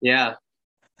fabrics. Yeah.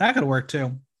 That could work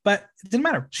too. But it didn't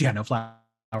matter. She had no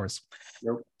flowers.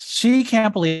 Nope. She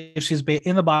can't believe she's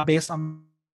in the box based on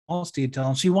most detail,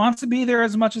 and she wants to be there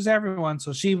as much as everyone,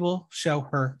 so she will show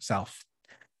herself.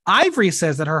 Ivory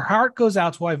says that her heart goes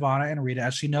out to Ivana and Rita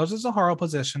as she knows it's a horrible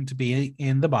position to be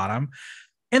in the bottom.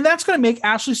 And that's going to make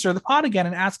Ashley stir the pot again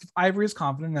and ask if Ivory is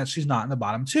confident that she's not in the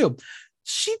bottom two.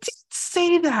 She didn't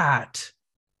say that.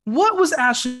 What was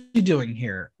Ashley doing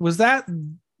here? Was that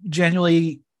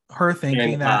genuinely her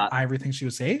thinking that Ivory thinks she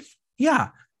was safe? Yeah,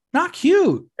 not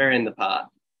cute. They're in the pot.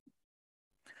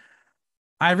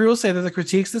 Ivory will say that the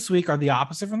critiques this week are the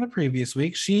opposite from the previous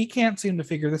week. She can't seem to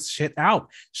figure this shit out.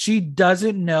 She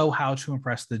doesn't know how to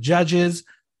impress the judges.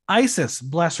 Isis,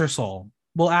 bless her soul,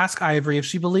 will ask Ivory if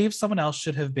she believes someone else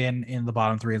should have been in the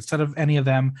bottom three instead of any of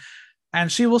them.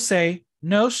 And she will say,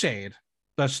 no shade,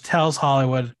 but she tells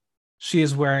Hollywood she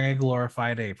is wearing a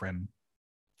glorified apron.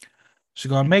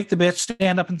 She's going to make the bitch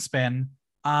stand up and spin.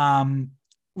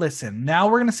 Listen, now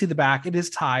we're going to see the back. It is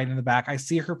tied in the back. I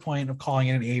see her point of calling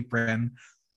it an apron.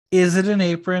 Is it an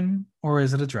apron or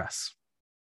is it a dress?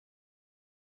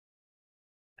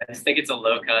 I just think it's a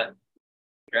low-cut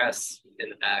dress in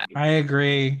the back. I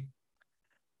agree.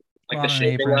 Like the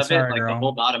shaping of it, like the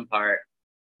whole bottom part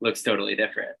looks totally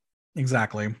different.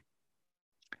 Exactly.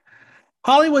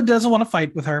 Hollywood doesn't want to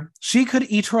fight with her. She could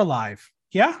eat her alive.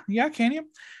 Yeah, can you?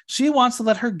 She wants to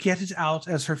let her get it out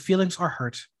as her feelings are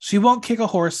hurt. She won't kick a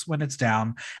horse when it's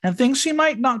down and thinks she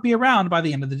might not be around by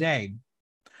the end of the day.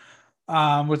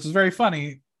 Which is very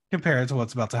funny compared to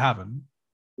what's about to happen.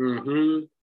 Mm-hmm.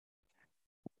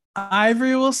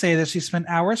 Ivory will say that she spent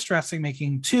hours stressing,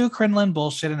 making 2 crinoline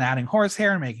bullshit and adding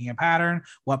horsehair and making a pattern.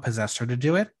 What possessed her to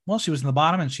do it? Well, she was in the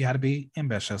bottom and she had to be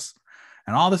ambitious.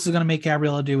 And all this is going to make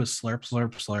Gabriella do is slurp,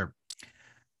 slurp, slurp.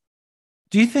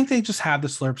 Do you think they just have the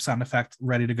slurp sound effect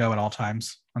ready to go at all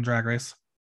times on Drag Race?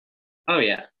 Oh,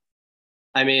 yeah.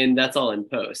 I mean, that's all in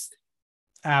post.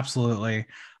 Absolutely.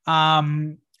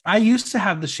 I used to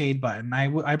have the shade button.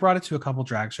 I brought it to a couple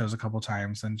drag shows a couple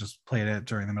times and just played it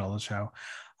during the middle of the show.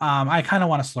 I kind of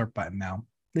want a slurp button now.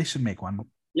 They should make one.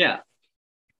 Yeah.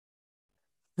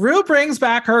 Rue brings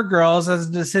back her girls as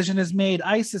the decision is made.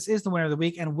 Isis is the winner of the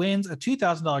week and wins a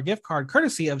 $2,000 gift card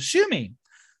courtesy of Shumi.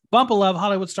 Bump of Love,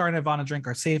 Hollywood Star, and Ivana Drink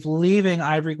are safe, leaving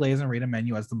Ivory Glaze and Rita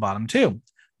Menu as the bottom two.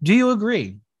 Do you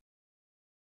agree?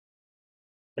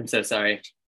 I'm so sorry.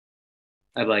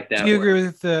 I like that. Do you agree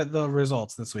with the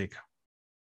results this week?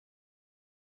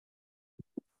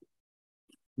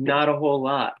 Not a whole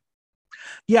lot.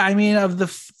 Yeah, I mean, of the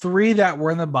 3 that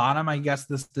were in the bottom, I guess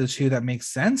this the 2 that makes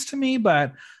sense to me,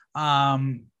 but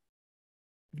the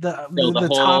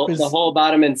top is the whole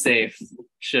bottom and safe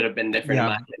should have been different in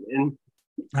my opinion.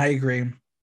 I agree.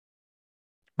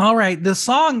 All right, the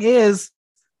song is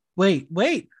wait.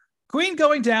 Queen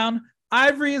going down.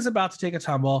 Ivory is about to take a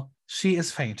tumble. She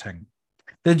is fainting.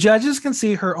 The judges can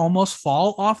see her almost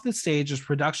fall off the stage as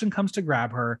production comes to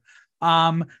grab her.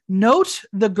 Note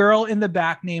the girl in the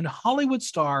back named Hollywood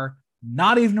Star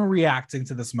not even reacting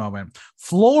to this moment.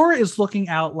 Floor is looking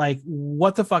out like,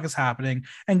 what the fuck is happening?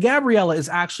 And Gabriella is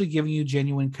actually giving you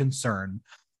genuine concern.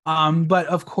 But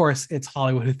of course, it's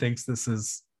Hollywood who thinks this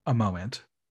is a moment.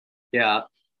 Yeah.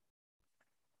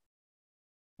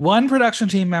 One production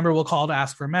team member will call to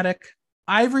ask for a medic.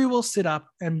 Ivory will sit up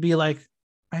and be like,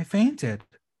 I fainted.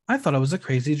 I thought it was a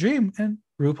crazy dream, and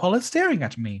RuPaul is staring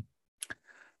at me.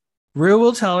 Rue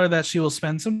will tell her that she will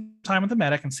spend some time with the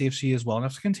medic and see if she is well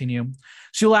enough to continue.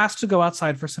 She will ask to go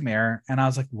outside for some air, and I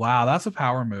was like, wow, that's a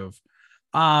power move.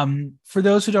 For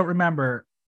those who don't remember,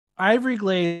 Ivory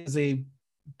Glaze is a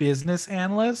business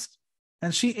analyst,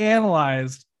 and she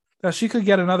analyzed that she could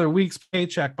get another week's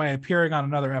paycheck by appearing on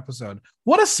another episode.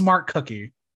 What a smart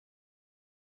cookie.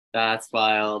 That's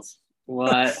wild.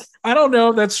 What? I don't know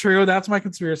if that's true. That's my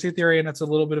conspiracy theory, and it's a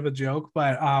little bit of a joke,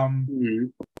 but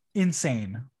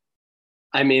insane.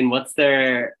 I mean, what's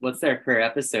their per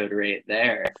episode rate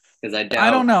there? Because I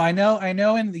don't know. I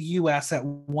know in the US at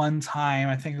one time,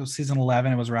 I think it was season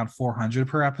 11, it was around 400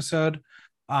 per episode.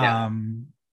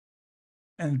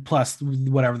 And plus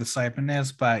whatever the stipend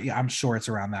is, but yeah, I'm sure it's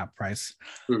around that price.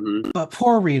 Mm-hmm. But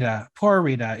poor Rita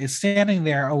is standing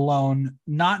there alone,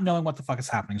 not knowing what the fuck is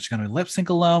happening. She's going to lip sync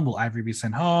alone. Will Ivory be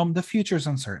sent home? The future is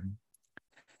uncertain.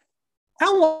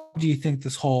 How long do you think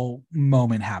this whole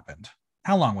moment happened?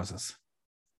 How long was this?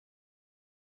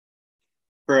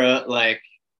 For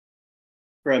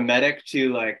a medic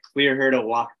to clear her to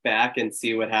walk back and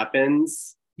see what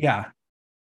happens. Yeah.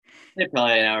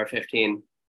 Probably an hour 15.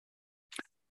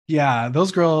 Yeah,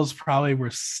 those girls probably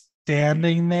were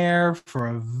standing there for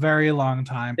a very long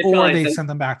time, or they sent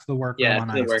them back to the workroom. Yeah,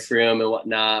 to the workroom and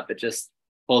whatnot, but just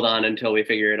hold on until we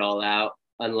figure it all out.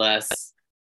 Unless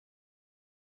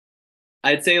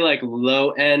I'd say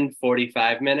low end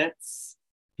 45 minutes.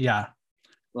 Yeah.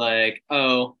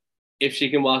 If she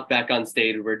can walk back on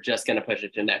stage, we're just gonna push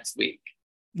it to next week.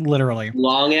 Literally.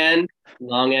 Long end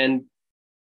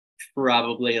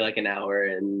Probably like an hour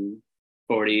and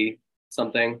 40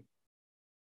 something.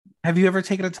 Have you ever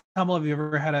taken a tumble? Have you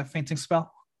ever had a fainting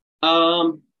spell?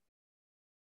 Um,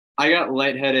 I got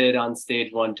lightheaded on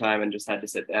stage one time and just had to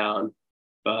sit down,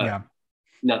 but Yeah.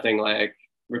 nothing like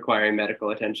requiring medical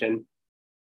attention.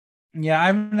 Yeah,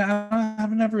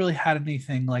 I've never really had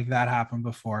anything like that happen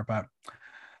before, but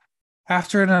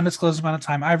after an undisclosed amount of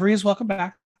time, Ivory is welcome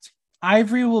back.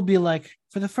 Ivory will be like,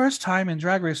 for the first time in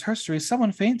Drag Race history,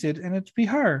 someone fainted, and it'd be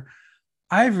her.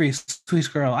 Ivory,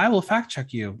 sweet girl, I will fact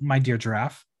check you, my dear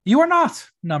giraffe. You are not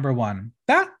number one.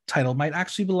 That title might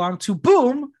actually belong to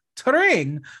Boom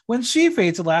Tring when she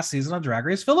fainted last season on Drag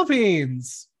Race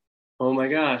Philippines. Oh my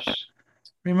gosh.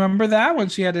 Remember that when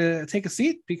she had to take a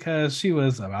seat because she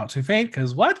was about to faint?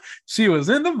 Because what? She was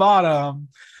in the bottom.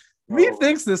 Ree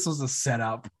thinks this was a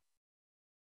setup.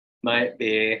 Might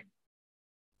be.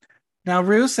 Now,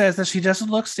 Rue says that she doesn't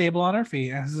look stable on her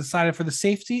feet and has decided for the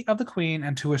safety of the queen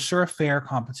and to assure fair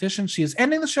competition, she is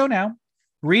ending the show now.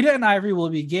 Rita and Ivory will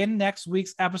begin next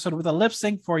week's episode with a lip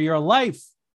sync for your life.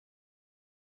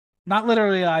 Not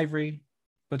literally Ivory,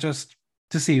 but just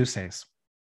to see who stays.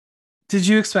 Did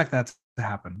you expect that to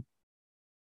happen?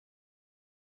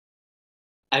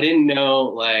 I didn't know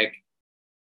like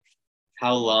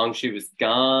how long she was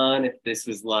gone, if this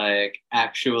was like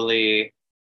actually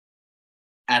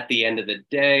at the end of the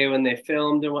day when they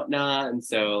filmed and whatnot. And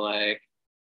so like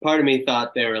part of me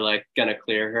thought they were like gonna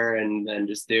clear her and then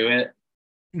just do it.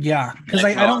 Yeah, because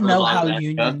Like, I don't know how I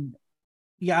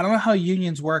don't know how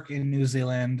unions work in New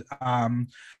Zealand.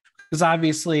 Because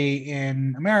obviously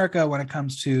in America, when it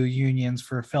comes to unions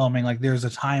for filming, like there's a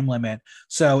time limit.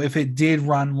 So if it did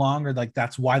run longer, like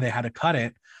that's why they had to cut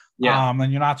it. Yeah.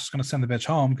 And you're not just going to send the bitch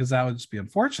home because that would just be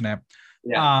unfortunate.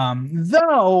 Yeah.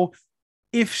 Though,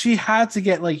 if she had to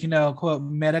get like, quote,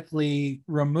 medically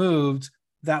removed,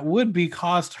 that would be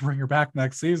cost to bring her back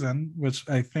next season, which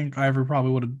I think Ivory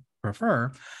probably would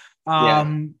prefer.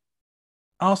 Yeah.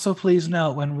 Also, please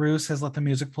note when Rue says let the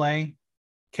music play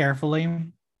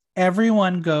carefully,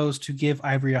 everyone goes to give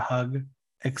Ivory a hug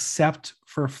except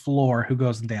for Floor, who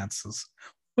goes and dances.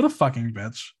 What a fucking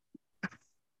bitch.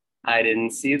 I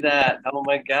didn't see that. Oh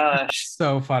my gosh.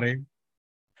 So funny.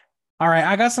 All right,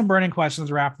 I got some burning questions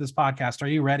to wrap this podcast. Are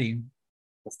you ready?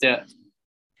 Let's do it.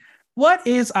 What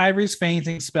is Ivory's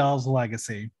fainting spell's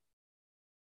legacy?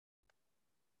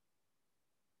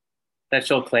 That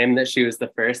she'll claim that she was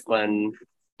the first when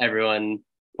everyone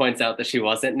points out that she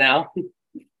wasn't now.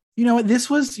 You know what? This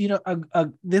was,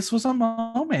 this was a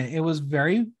moment. It was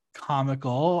very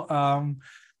comical.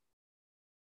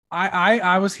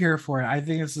 I was here for it. I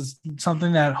think this is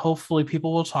something that hopefully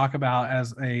people will talk about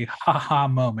as a haha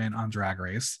moment on Drag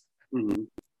Race. Mm-hmm.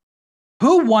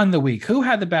 Who won the week? Who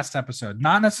had the best episode?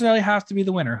 Not necessarily has to be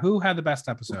the winner. Who had the best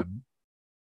episode?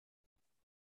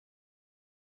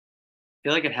 I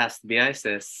feel like it has to be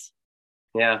Isis.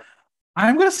 Yeah.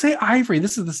 I'm going to say Ivory.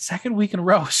 This is the second week in a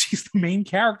row. She's the main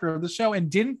character of the show and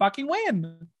didn't fucking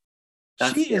win.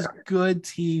 She is good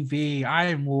TV. I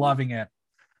am loving it.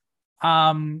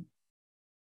 Who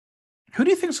do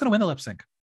you think is going to win the lip sync?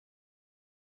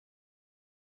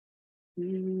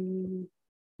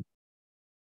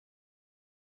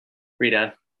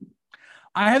 Rita.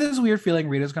 I have this weird feeling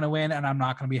Rita's going to win, and I'm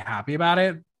not going to be happy about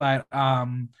it. But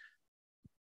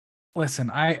listen,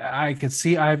 I could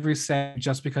see Ivory saying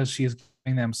just because she's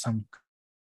giving them some.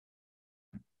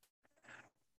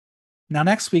 Now,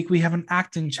 next week, we have an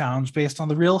acting challenge based on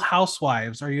the Real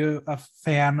Housewives. Are you a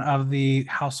fan of the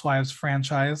Housewives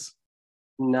franchise?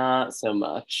 Not so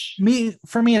much.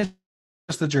 For me, it's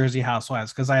just the Jersey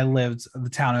Housewives because I lived the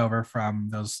town over from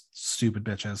those stupid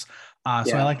bitches.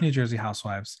 So I like New Jersey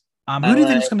Housewives. Who do you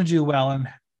think is going to do well and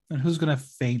who's going to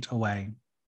faint away?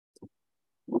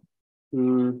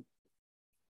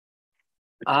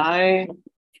 I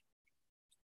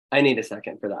need a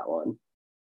second for that one.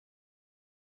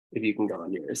 If you can go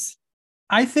on yours.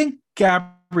 I think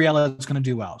Gabriella is going to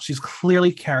do well. She's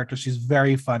clearly character. She's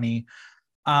very funny.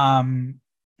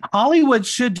 Hollywood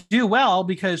should do well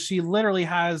because she literally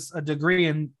has a degree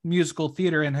in musical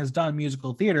theater and has done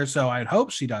musical theater. So I'd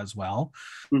hope she does well.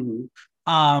 Mm-hmm.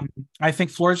 I think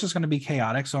Floor's just going to be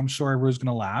chaotic. So I'm sure everyone's going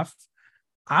to laugh.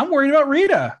 I'm worried about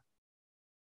Rita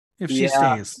if she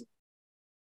stays.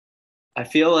 I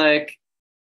feel like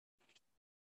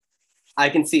I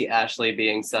can see Ashley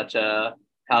being such a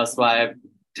housewife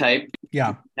type.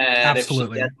 Yeah, and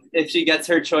absolutely. If she gets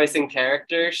her choice in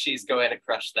character, she's going to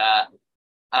crush that.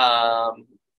 I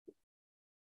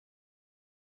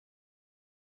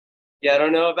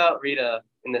don't know about Rita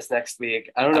in this next week.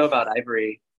 I don't know about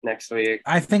Ivory next week.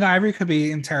 I think Ivory could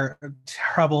be in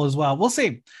trouble as well. We'll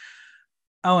see.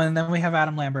 Oh, and then we have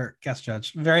Adam Lambert, guest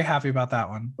judge. Very happy about that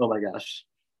one. Oh my gosh.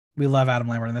 We love Adam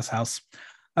Lambert in this house.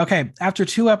 Okay, after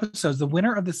 2 episodes, the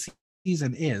winner of the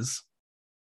season is...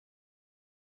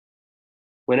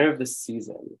 Winner of the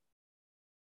season.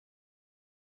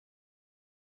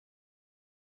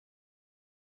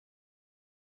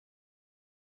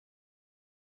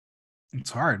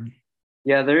 It's hard.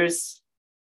 Yeah, there's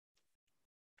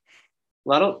a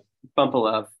lot of Bumble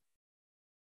Love.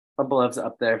 Bumble Love's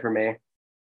up there for me.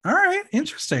 All right,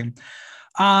 interesting.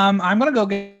 I'm gonna go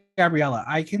Gabriella.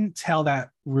 I can tell that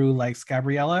Rue likes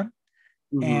Gabriella,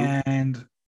 and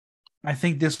I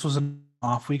think this was an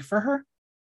off week for her.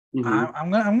 I'm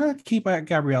gonna keep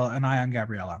Gabriella, an eye on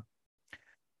Gabriella,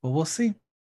 but we'll see.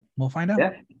 We'll find out.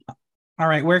 Yeah. All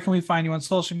right, where can we find you on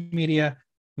social media,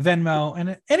 Venmo,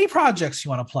 and any projects you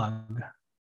want to plug?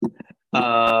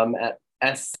 At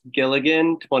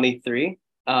sgilligan23,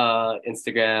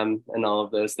 Instagram, and all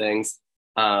of those things.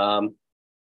 Not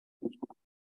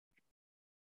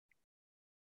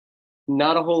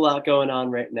a whole lot going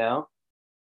on right now.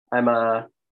 I'm got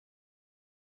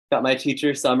my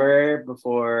teacher summer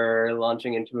before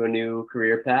launching into a new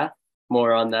career path.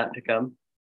 More on that to come.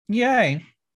 Yay.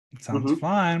 Sounds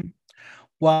fun.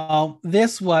 Well,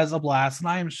 this was a blast, and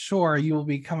I am sure you will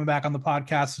be coming back on the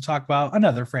podcast to talk about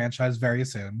another franchise very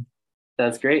soon.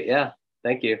 Sounds great. Yeah.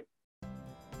 Thank you.